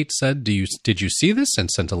Sleep Repeat said, did you see this? And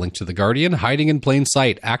sent a link to The Guardian. Hiding in plain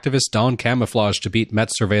sight, activists don camouflage to beat Met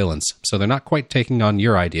surveillance. So they're not quite taking on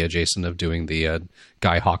your idea, Jason, of doing the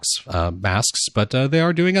Guy Hawkes masks, but they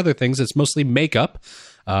are doing other things. It's mostly makeup.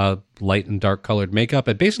 light and dark colored makeup.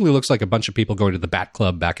 It basically looks like a bunch of people going to the Bat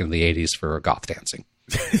Club back in the 80s for goth dancing.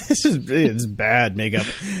 It's bad makeup.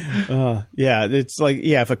 Yeah, it's like,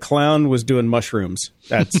 if a clown was doing mushrooms,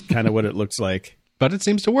 that's kind of what it looks like. But it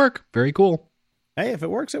seems to work. Very cool. Hey, if it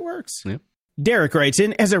works, it works. Yeah. Derek writes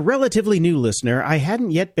in, as a relatively new listener, I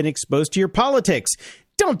hadn't yet been exposed to your politics.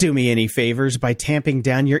 Don't do me any favors by tamping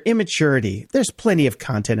down your immaturity. There's plenty of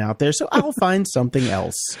content out there, so I'll find something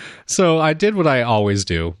else. So I did what I always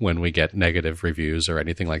do when we get negative reviews or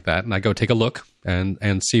anything like that, and I go take a look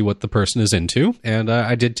and see what the person is into. And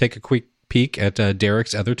I did take a quick peek at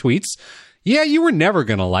Derek's other tweets. Yeah, you were never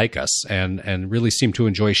going to like us, and really seem to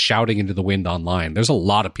enjoy shouting into the wind online. There's a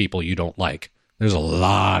lot of people you don't like.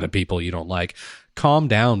 Calm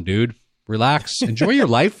down, dude. Relax. Enjoy your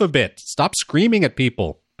life a bit. Stop screaming at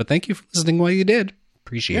people. But thank you for listening while you did.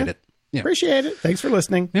 Appreciate it. Yeah. Appreciate it. Thanks for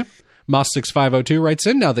listening. Yep. Moss6502 writes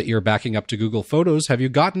in, now that you're backing up to Google Photos, have you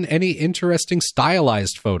gotten any interesting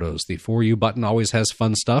stylized photos? The For You button always has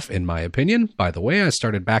fun stuff, in my opinion. By the way, I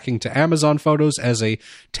started backing to Amazon Photos as a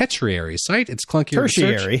tertiary site. It's clunkier to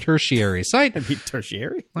search. Tertiary site. I mean,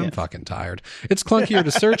 tertiary? I'm fucking tired. It's clunkier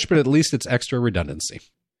to search, but at least it's extra redundancy.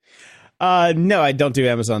 No, I don't do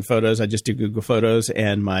Amazon Photos. I just do Google Photos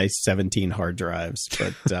and my 17 hard drives.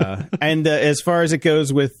 But and as far as it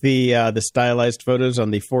goes with the stylized photos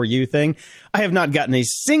on the For You thing, I have not gotten a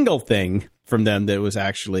single thing from them that was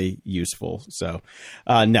actually useful. So,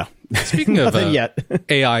 no. Speaking of yet.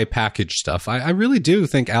 AI package stuff, I really do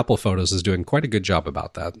think Apple Photos is doing quite a good job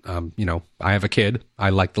about that. I have a kid.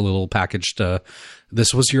 I like the little packaged,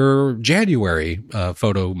 this was your January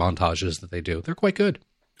photo montages that they do. They're quite good.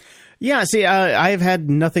 Yeah, see, I've had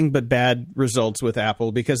nothing but bad results with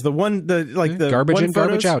Apple because the garbage in,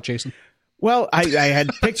 garbage out, Jason. Well, I had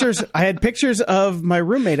pictures. I had pictures of my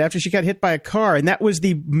roommate after she got hit by a car, and that was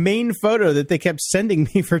the main photo that they kept sending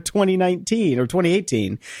me for 2019 or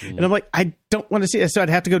 2018. And I'm like, I don't want to see it, so I'd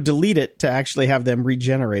have to go delete it to actually have them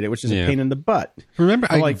regenerate it, which is a pain in the butt.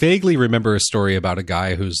 I vaguely remember a story about a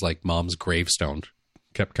guy whose mom's gravestone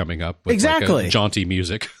kept coming up with jaunty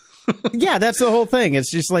music. Yeah, that's the whole thing.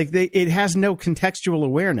 It's just it has no contextual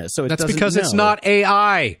awareness. So that's because it's not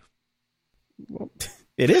AI. Well,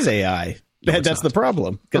 it is AI. No, that's the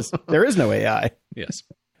problem because there is no AI. Yes.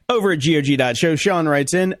 Over at GOG.show, Sean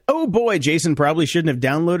writes in, oh boy, Jason probably shouldn't have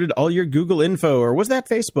downloaded all your Google info, or was that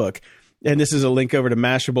Facebook? And this is a link over to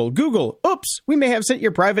Mashable. Google, oops, we may have sent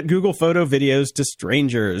your private Google photo videos to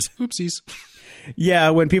strangers. Oopsies. Yeah,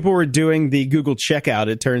 when people were doing the Google checkout,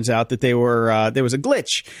 it turns out that they were there was a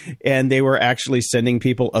glitch, and they were actually sending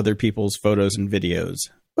people other people's photos and videos.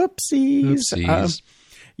 Oopsies.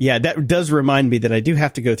 Yeah, that does remind me that I do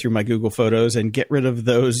have to go through my Google Photos and get rid of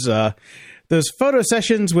those photo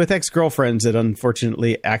sessions with ex-girlfriends that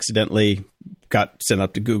unfortunately accidentally got sent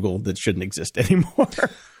up to Google that shouldn't exist anymore.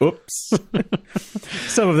 Oops.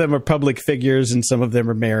 Some of them are public figures and some of them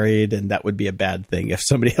are married, and that would be a bad thing if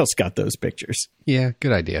somebody else got those pictures. Yeah,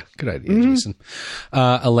 good idea. Good idea, Jason.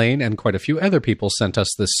 Elaine and quite a few other people sent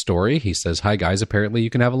us this story. He says, hi guys, apparently you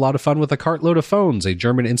can have a lot of fun with a cartload of phones. A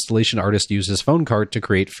German installation artist uses phone cart to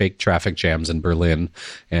create fake traffic jams in Berlin.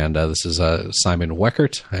 And this is Simon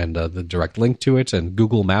Weckert and the direct link to it, and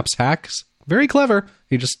Google Maps hacks. Very clever.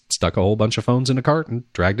 He just stuck a whole bunch of phones in a cart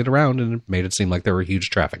and dragged it around, and it made it seem like there were huge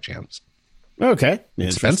traffic jams. Okay.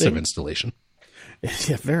 Expensive installation.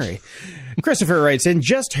 Yeah, very. Christopher writes in,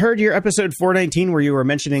 just heard your episode 419 where you were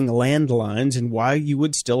mentioning landlines and why you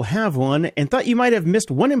would still have one, and thought you might have missed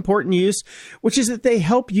one important use, which is that they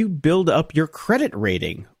help you build up your credit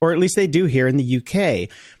rating, or at least they do here in the UK.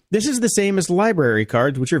 This is the same as library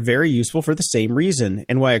cards, which are very useful for the same reason,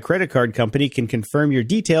 and why a credit card company can confirm your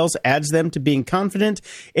details adds them to being confident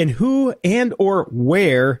in who and or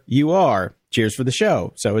where you are. Cheers for the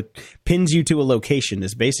show. So it pins you to a location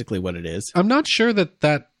is basically what it is. I'm not sure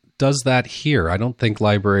that does that here. I don't think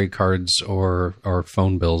library cards or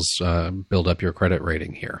phone bills build up your credit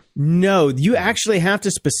rating here. No, you actually have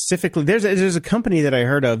to specifically. There's a company that I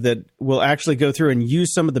heard of that will actually go through and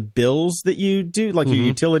use some of the bills that you do, like your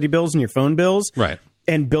utility bills and your phone bills, right,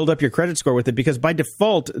 and build up your credit score with it. Because by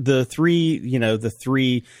default, the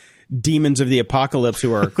three demons of the apocalypse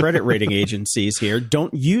who are credit rating agencies here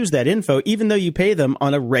don't use that info, even though you pay them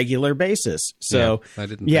on a regular basis. So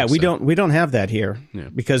we don't have that here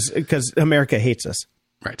because America hates us.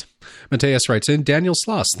 Right. Mateus writes in, Daniel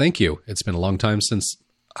Sloss, thank you. It's been a long time since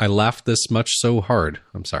I laughed this much so hard.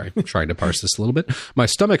 I'm sorry. I'm trying to parse this a little bit. My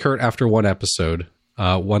stomach hurt after one episode.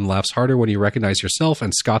 One laughs harder when you recognize yourself,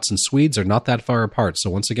 and Scots and Swedes are not that far apart. So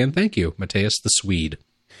once again, thank you, Mateus the Swede.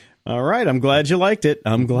 All right. I'm glad you liked it.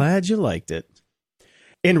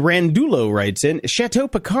 And Randulo writes in, Chateau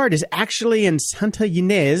Picard is actually in Santa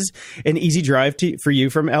Ynez, an easy drive for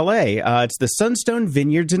you from L.A. It's the Sunstone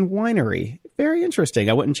Vineyards and Winery. Very interesting.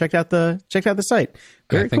 I went and checked out the site.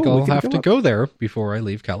 Very I think cool. I'll have to go there before I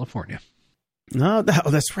leave California. No,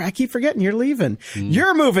 that's right. I keep forgetting you're leaving.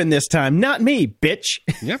 You're moving this time, not me, bitch.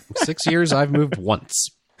 Yep. 6 years, I've moved once.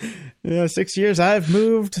 6 years, I've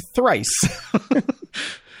moved thrice.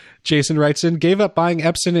 Jason writes in, gave up buying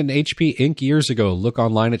Epson and HP ink years ago. Look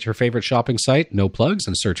online at your favorite shopping site, no plugs,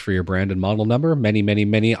 and search for your brand and model number. Many, many,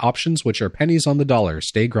 many options, which are pennies on the dollar.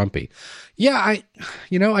 Stay grumpy. Yeah,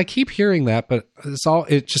 I keep hearing that, but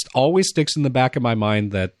it just always sticks in the back of my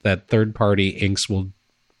mind that third-party inks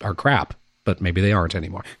are crap, but maybe they aren't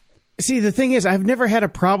anymore. See, the thing is, I've never had a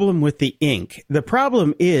problem with the ink. The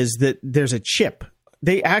problem is that there's a chip.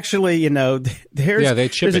 They actually, they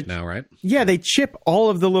chip it now, right? Yeah, they chip all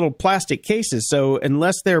of the little plastic cases. So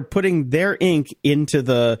unless they're putting their ink into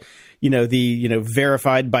the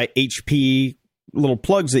verified by HP little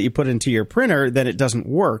plugs that you put into your printer, then it doesn't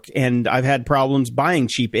work. And I've had problems buying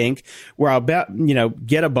cheap ink where I'll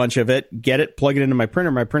get a bunch of it, get it, plug it into my printer.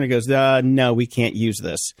 My printer goes, no, we can't use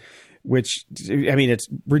this. Which, I mean, it's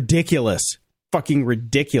ridiculous, fucking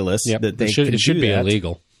ridiculous that they it should be that.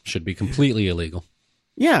 Illegal. Should be completely illegal.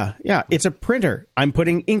 Yeah. It's a printer. I'm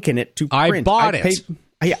putting ink in it to print. I bought it.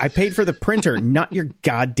 I paid for the printer, not your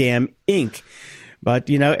goddamn ink. But,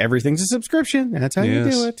 everything's a subscription. That's how you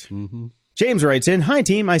do it. Mm-hmm. James writes in, hi,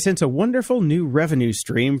 team. I sense a wonderful new revenue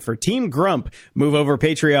stream for Team Grump. Move over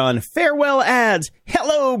Patreon. Farewell ads.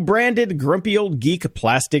 Hello, branded grumpy old geek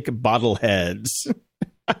plastic bottleheads.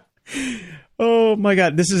 Oh, my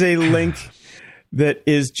God. This is a link that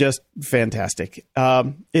is just fantastic.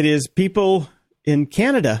 It is people in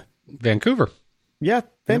Canada. Vancouver. Yeah,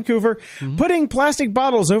 Vancouver. Mm-hmm. Putting plastic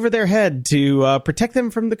bottles over their head to protect them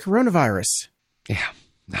from the coronavirus. Yeah,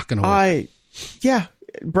 not going to work. Yeah,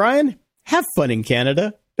 Brian, have fun in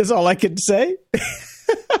Canada is all I can say.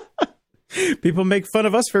 People make fun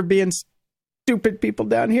of us for being stupid people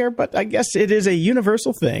down here, but I guess it is a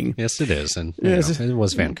universal thing. Yes, it is. And it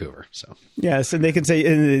was Vancouver. So yes, and they can say,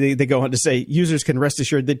 and they go on to say, users can rest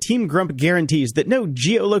assured that Team Grump guarantees that no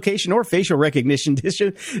geolocation or facial recognition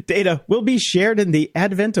data will be shared in the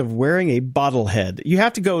advent of wearing a bottle head. You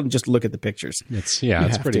have to go and just look at the pictures. It's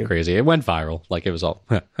pretty crazy. It went viral. Like it was all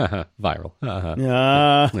viral.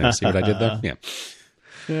 See what I did there? Yeah.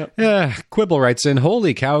 Quibble writes in,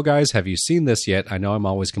 holy cow, guys, have you seen this yet? I know I'm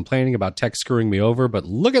always complaining about tech screwing me over, but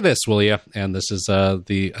look at this, will you? And this is a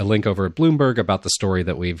link over at Bloomberg about the story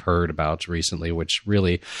that we've heard about recently, which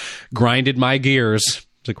really grinded my gears,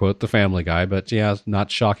 to quote the Family Guy. But yeah, not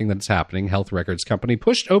shocking that it's happening. Health Records Company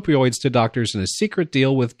pushed opioids to doctors in a secret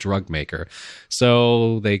deal with drug maker.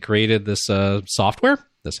 So they created this software,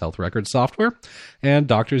 this health record software, and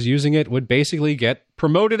doctors using it would basically get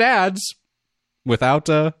promoted ads without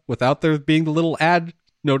there being the little ad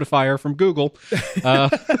notifier from Google.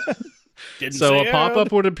 So a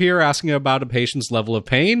pop-up would appear asking about a patient's level of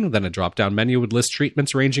pain. Then a drop-down menu would list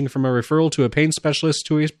treatments ranging from a referral to a pain specialist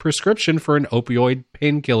to a prescription for an opioid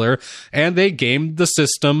painkiller. And they gamed the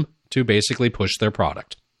system to basically push their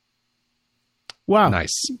product. Wow.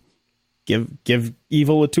 Nice. Give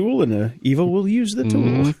evil a tool, and evil will use the tool.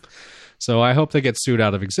 Mm-hmm. So I hope they get sued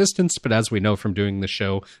out of existence, but as we know from doing the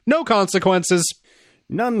show, no consequences.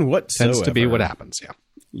 None whatsoever. Tends to be what happens, yeah.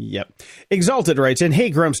 Yep. Exalted writes in, hey,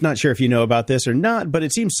 Grumps, not sure if you know about this or not, but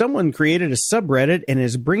it seems someone created a subreddit and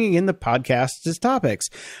is bringing in the podcasts as topics.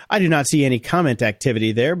 I do not see any comment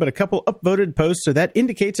activity there, but a couple upvoted posts, so that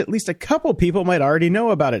indicates at least a couple people might already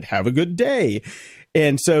know about it. Have a good day.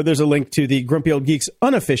 And so there's a link to the Grumpy Old Geeks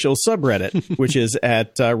unofficial subreddit, which is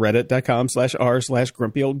at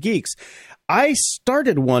reddit.com/r/Grumpy Old Geeks. I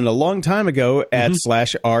started one a long time ago at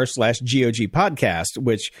 /r/GOG podcast,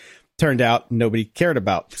 which turned out nobody cared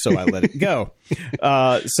about, so I let it go.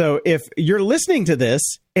 So if you're listening to this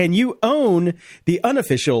and you own the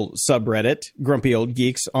unofficial subreddit, Grumpy Old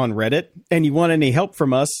Geeks on Reddit, and you want any help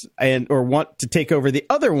from us or want to take over the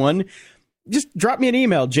other one, just drop me an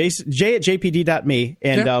email, j@jpd.me,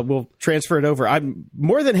 and we'll transfer it over. I'm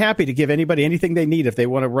more than happy to give anybody anything they need if they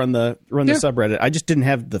want to run the subreddit. I just didn't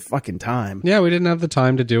have the fucking time. Yeah, we didn't have the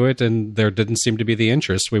time to do it, and there didn't seem to be the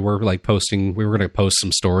interest. We were going to post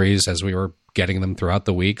some stories as we were getting them throughout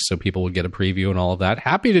the week, so people would get a preview and all of that.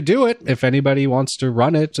 Happy to do it if anybody wants to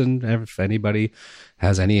run it, and if anybody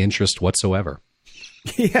has any interest whatsoever.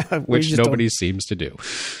 Yeah, which nobody seems to do.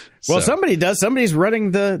 Well, somebody does. Somebody's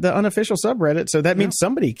running the unofficial subreddit, so that means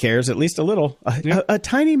somebody cares at least a little, a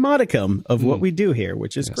tiny modicum of what we do here,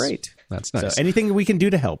 which is great. That's nice. So anything we can do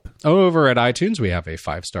to help. Over at iTunes, we have a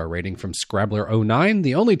 5-star rating from Scrabbler09,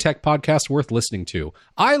 the only tech podcast worth listening to.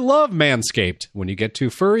 I love Manscaped. When you get too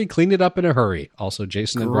furry, clean it up in a hurry. Also,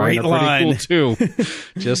 Jason and Great Brian are pretty line. cool, too.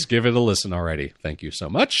 Just give it a listen already. Thank you so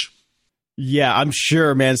much. Yeah, I'm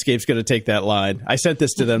sure Manscaped's going to take that line. I sent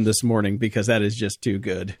this to them this morning because that is just too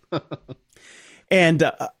good. And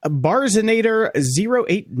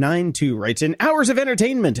Barzinator0892 writes in, hours of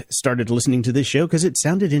entertainment. Started listening to this show because it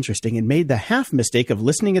sounded interesting and made the half mistake of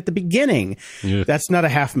listening at the beginning. Yeah. That's not a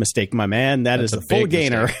half mistake, my man. That's a full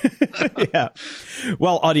gainer. Yeah.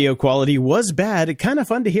 While audio quality was bad, kind of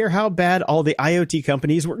fun to hear how bad all the IoT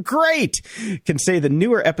companies were. Great. Can say the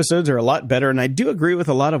newer episodes are a lot better, and I do agree with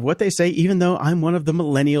a lot of what they say, even though I'm one of the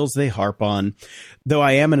millennials they harp on. Though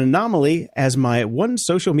I am an anomaly, as my one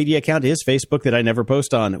social media account is Facebook that I never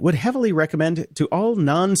post on, would heavily recommend to all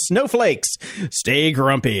non-snowflakes. Stay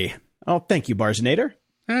grumpy. Oh, thank you, Barzinator.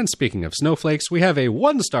 And speaking of snowflakes, we have a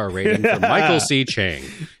 1-star rating from Michael C. Chang.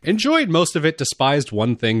 Enjoyed most of it, despised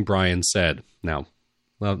one thing Brian said. Now,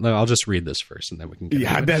 well, I'll just read this first, and then we can get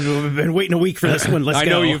Yeah, I've been waiting a week for this one. Let's go. I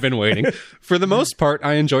know you've been waiting. For the most part,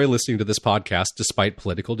 I enjoy listening to this podcast despite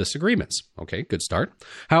political disagreements. Okay, good start.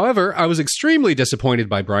 However, I was extremely disappointed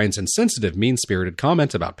by Brian's insensitive, mean-spirited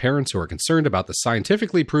comment about parents who are concerned about the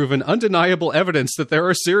scientifically proven, undeniable evidence that there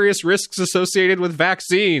are serious risks associated with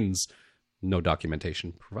vaccines. No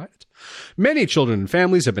documentation provided. Many children and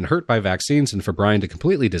families have been hurt by vaccines, and for Brian to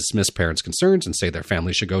completely dismiss parents' concerns and say their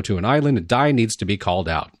family should go to an island and die needs to be called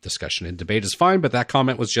out. Discussion and debate is fine, but that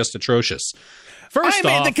comment was just atrocious. First I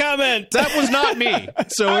off, made the comment. that was not me.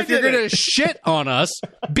 So if you're going to shit on us,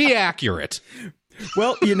 be accurate.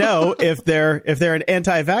 Well, you know, if they're an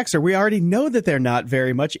anti-vaxxer, we already know that they're not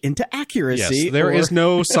very much into accuracy. Yes, there is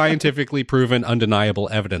no scientifically proven, undeniable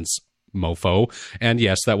evidence, mofo. And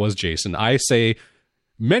yes, that was Jason. I say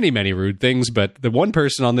many, many rude things, but the one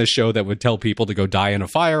person on this show that would tell people to go die in a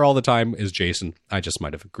fire all the time is Jason. I just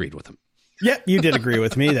might have agreed with him. Yeah, you did agree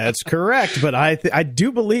with me. That's correct. But I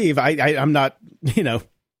do believe I'm not,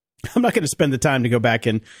 I'm not going to spend the time to go back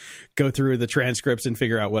and go through the transcripts and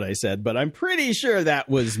figure out what I said, but I'm pretty sure that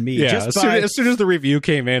was me. Yeah, as soon as the review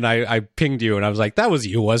came in, I pinged you and I was like, that was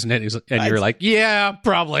you, wasn't it? And you were like, yeah,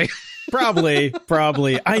 probably.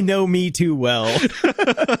 Probably. I know me too well.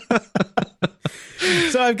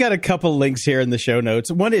 So I've got a couple links here in the show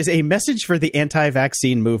notes. One is a message for the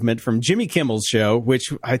anti-vaccine movement from Jimmy Kimmel's show, which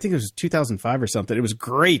I think it was 2005 or something. It was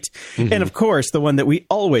great. Mm-hmm. And of course, the one that we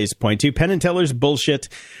always point to, Penn and Teller's bullshit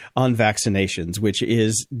on vaccinations, which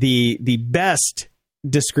is the best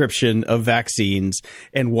description of vaccines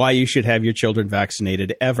and why you should have your children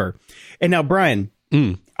vaccinated ever. And now, Brian,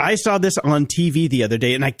 I saw this on TV the other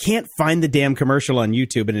day, and I can't find the damn commercial on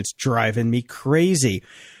YouTube, and it's driving me crazy.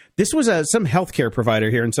 This was some healthcare provider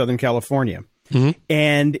here in Southern California,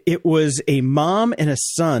 and it was a mom and a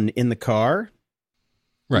son in the car,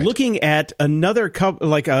 looking at another couple,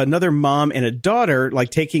 like another mom and a daughter,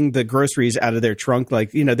 like taking the groceries out of their trunk,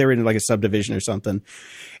 like they were in like a subdivision or something.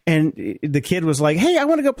 And the kid was like, "Hey, I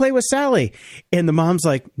want to go play with Sally," and the mom's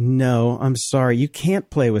like, "No, I'm sorry, you can't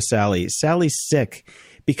play with Sally. Sally's sick."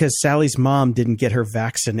 Because Sally's mom didn't get her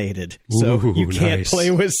vaccinated. So you can't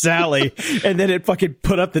play with Sally. And then it fucking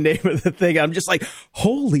put up the name of the thing. I'm just like,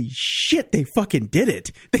 holy shit, they fucking did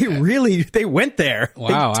it. They went there.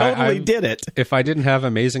 Wow. They totally did it. If I didn't have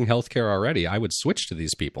amazing healthcare already, I would switch to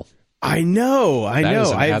these people. I know. That is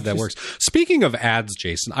an ad that works. Speaking of ads,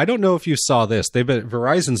 Jason, I don't know if you saw this.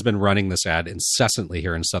 Verizon's been running this ad incessantly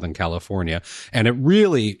here in Southern California, and it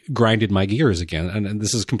really grinded my gears again. And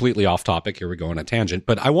this is completely off topic. Here we go on a tangent.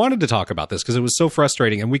 But I wanted to talk about this because it was so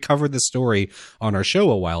frustrating, and we covered this story on our show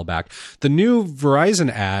a while back. The new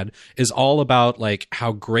Verizon ad is all about like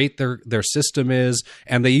how great their system is,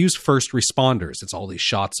 and they use first responders. It's all these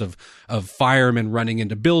shots of firemen running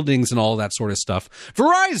into buildings and all that sort of stuff.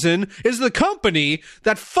 Verizon is the company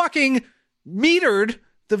that fucking metered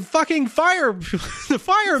the fucking firemen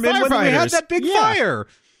when we had that big fire.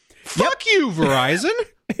 Fuck you, Verizon.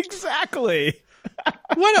 Exactly.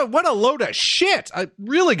 What a load of shit. I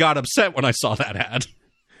really got upset when I saw that ad.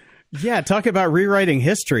 Yeah, talk about rewriting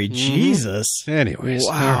history. Jesus. Anyways.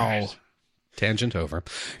 Wow. Right. Tangent over.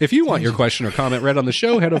 If you want your question or comment read on the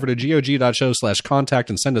show, head over to gog.show/contact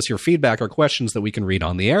and send us your feedback or questions that we can read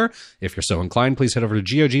on the air. If you're so inclined, please head over to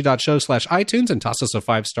gog.show/iTunes and toss us a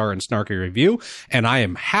 5-star and snarky review. And I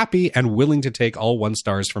am happy and willing to take all 1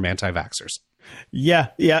 stars from anti-vaxxers. Yeah.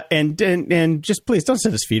 And just please don't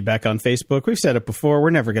send us feedback on Facebook. We've said it before. We're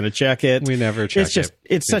never going to check it. We never check it.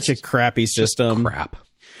 It's such a crappy system. Crap.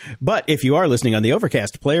 But if you are listening on the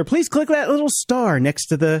Overcast player, please click that little star next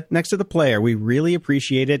to the player. We really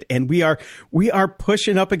appreciate it, and we are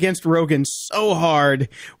pushing up against Rogan so hard.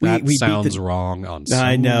 That sounds wrong on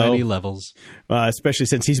so many levels, especially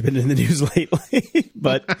since he's been in the news lately.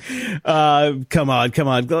 But come on,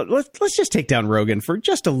 let's just take down Rogan for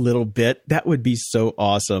just a little bit. That would be so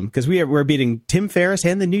awesome, because we're beating Tim Ferriss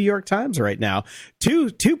and the New York Times right now.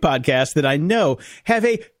 Two podcasts that I know have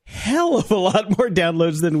a hell of a lot more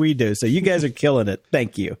downloads than we do. So you guys are killing it.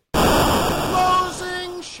 Thank you.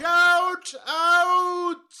 Closing shout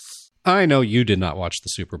outs. I know you did not watch the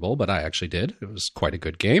Super Bowl, but I actually did. It was quite a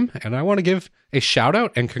good game. And I want to give a shout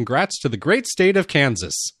out and congrats to the great state of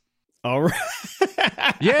Kansas. All right.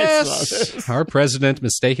 Yes. Our president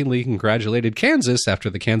mistakenly congratulated Kansas after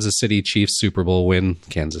the Kansas City Chiefs Super Bowl win.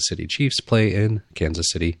 Kansas City Chiefs play in Kansas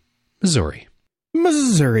City, Missouri.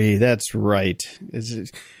 Missouri, that's right.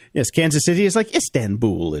 Yes, Kansas City is like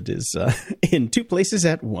Istanbul. It is in two places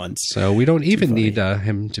at once. So we don't even need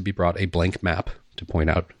him to be brought a blank map to point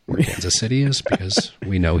out where Kansas City is, because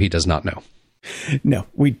we know he does not know. No,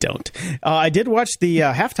 we don't. I did watch the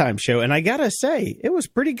halftime show, and I gotta say, it was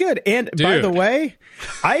pretty good. And by the way,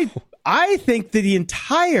 I think that the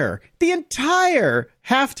entire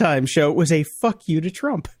halftime show was a fuck you to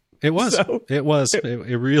Trump. It was. It was.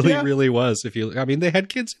 It really was. They had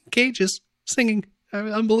kids in cages singing.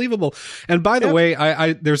 Unbelievable. And by the way,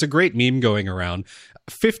 I there's a great meme going around.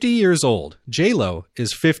 50 years old. J-Lo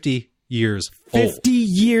is 50 years old. 50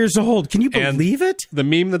 years old. Can you believe it? The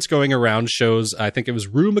meme that's going around shows, I think it was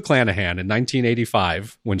Rue McClanahan in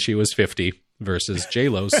 1985 when she was 50 versus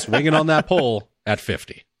J-Lo swinging on that pole at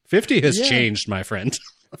 50. 50 has changed, my friend.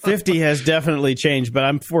 50 has definitely changed, but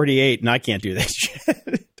I'm 48 and I can't do that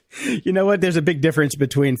shit. You know what? There's a big difference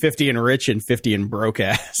between 50 and rich and 50 and broke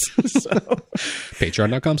ass. So.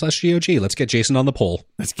 Patreon.com/GOG. Let's get Jason on the pole.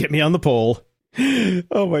 Let's get me on the pole.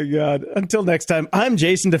 Oh, my God. Until next time, I'm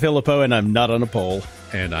Jason DeFilippo, and I'm not on a pole.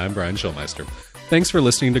 And I'm Brian Schulmeister. Thanks for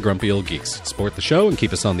listening to Grumpy Old Geeks. Support the show and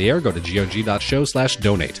keep us on the air. Go to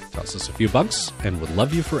GOG.show/donate. Toss us a few bucks and would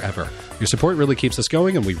love you forever. Your support really keeps us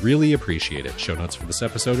going, and we really appreciate it. Show notes for this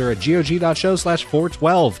episode are at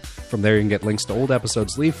GOG.show/412. From there, you can get links to old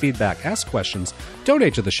episodes, leave feedback, ask questions,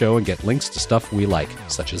 donate to the show, and get links to stuff we like,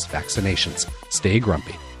 such as vaccinations. Stay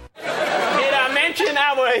grumpy. Did I mention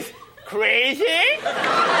I was crazy?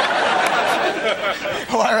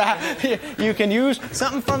 Or you can use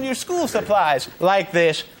something from your school supplies, like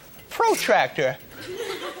this protractor.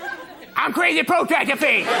 I'm Crazy Protractor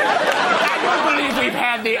Fiend. I don't believe we've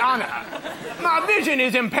had the honor. My vision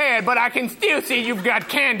is impaired, but I can still see you've got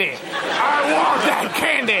candy. I want that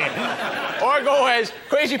candy. Or go as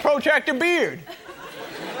Crazy Protractor Beard.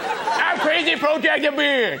 I'm Crazy Protractor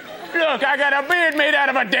Beard. Look, I got a beard made out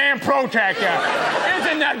of a damn protractor.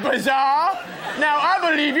 Isn't that bizarre? Now, I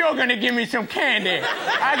believe you're going to give me some candy.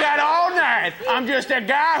 I got all night. I'm just a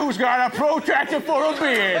guy who's got a protractor for a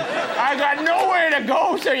beard. I got nowhere to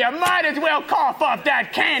go, so you might as well cough up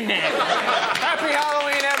that candy. Happy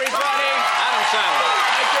Halloween, everybody. Adam Sandler.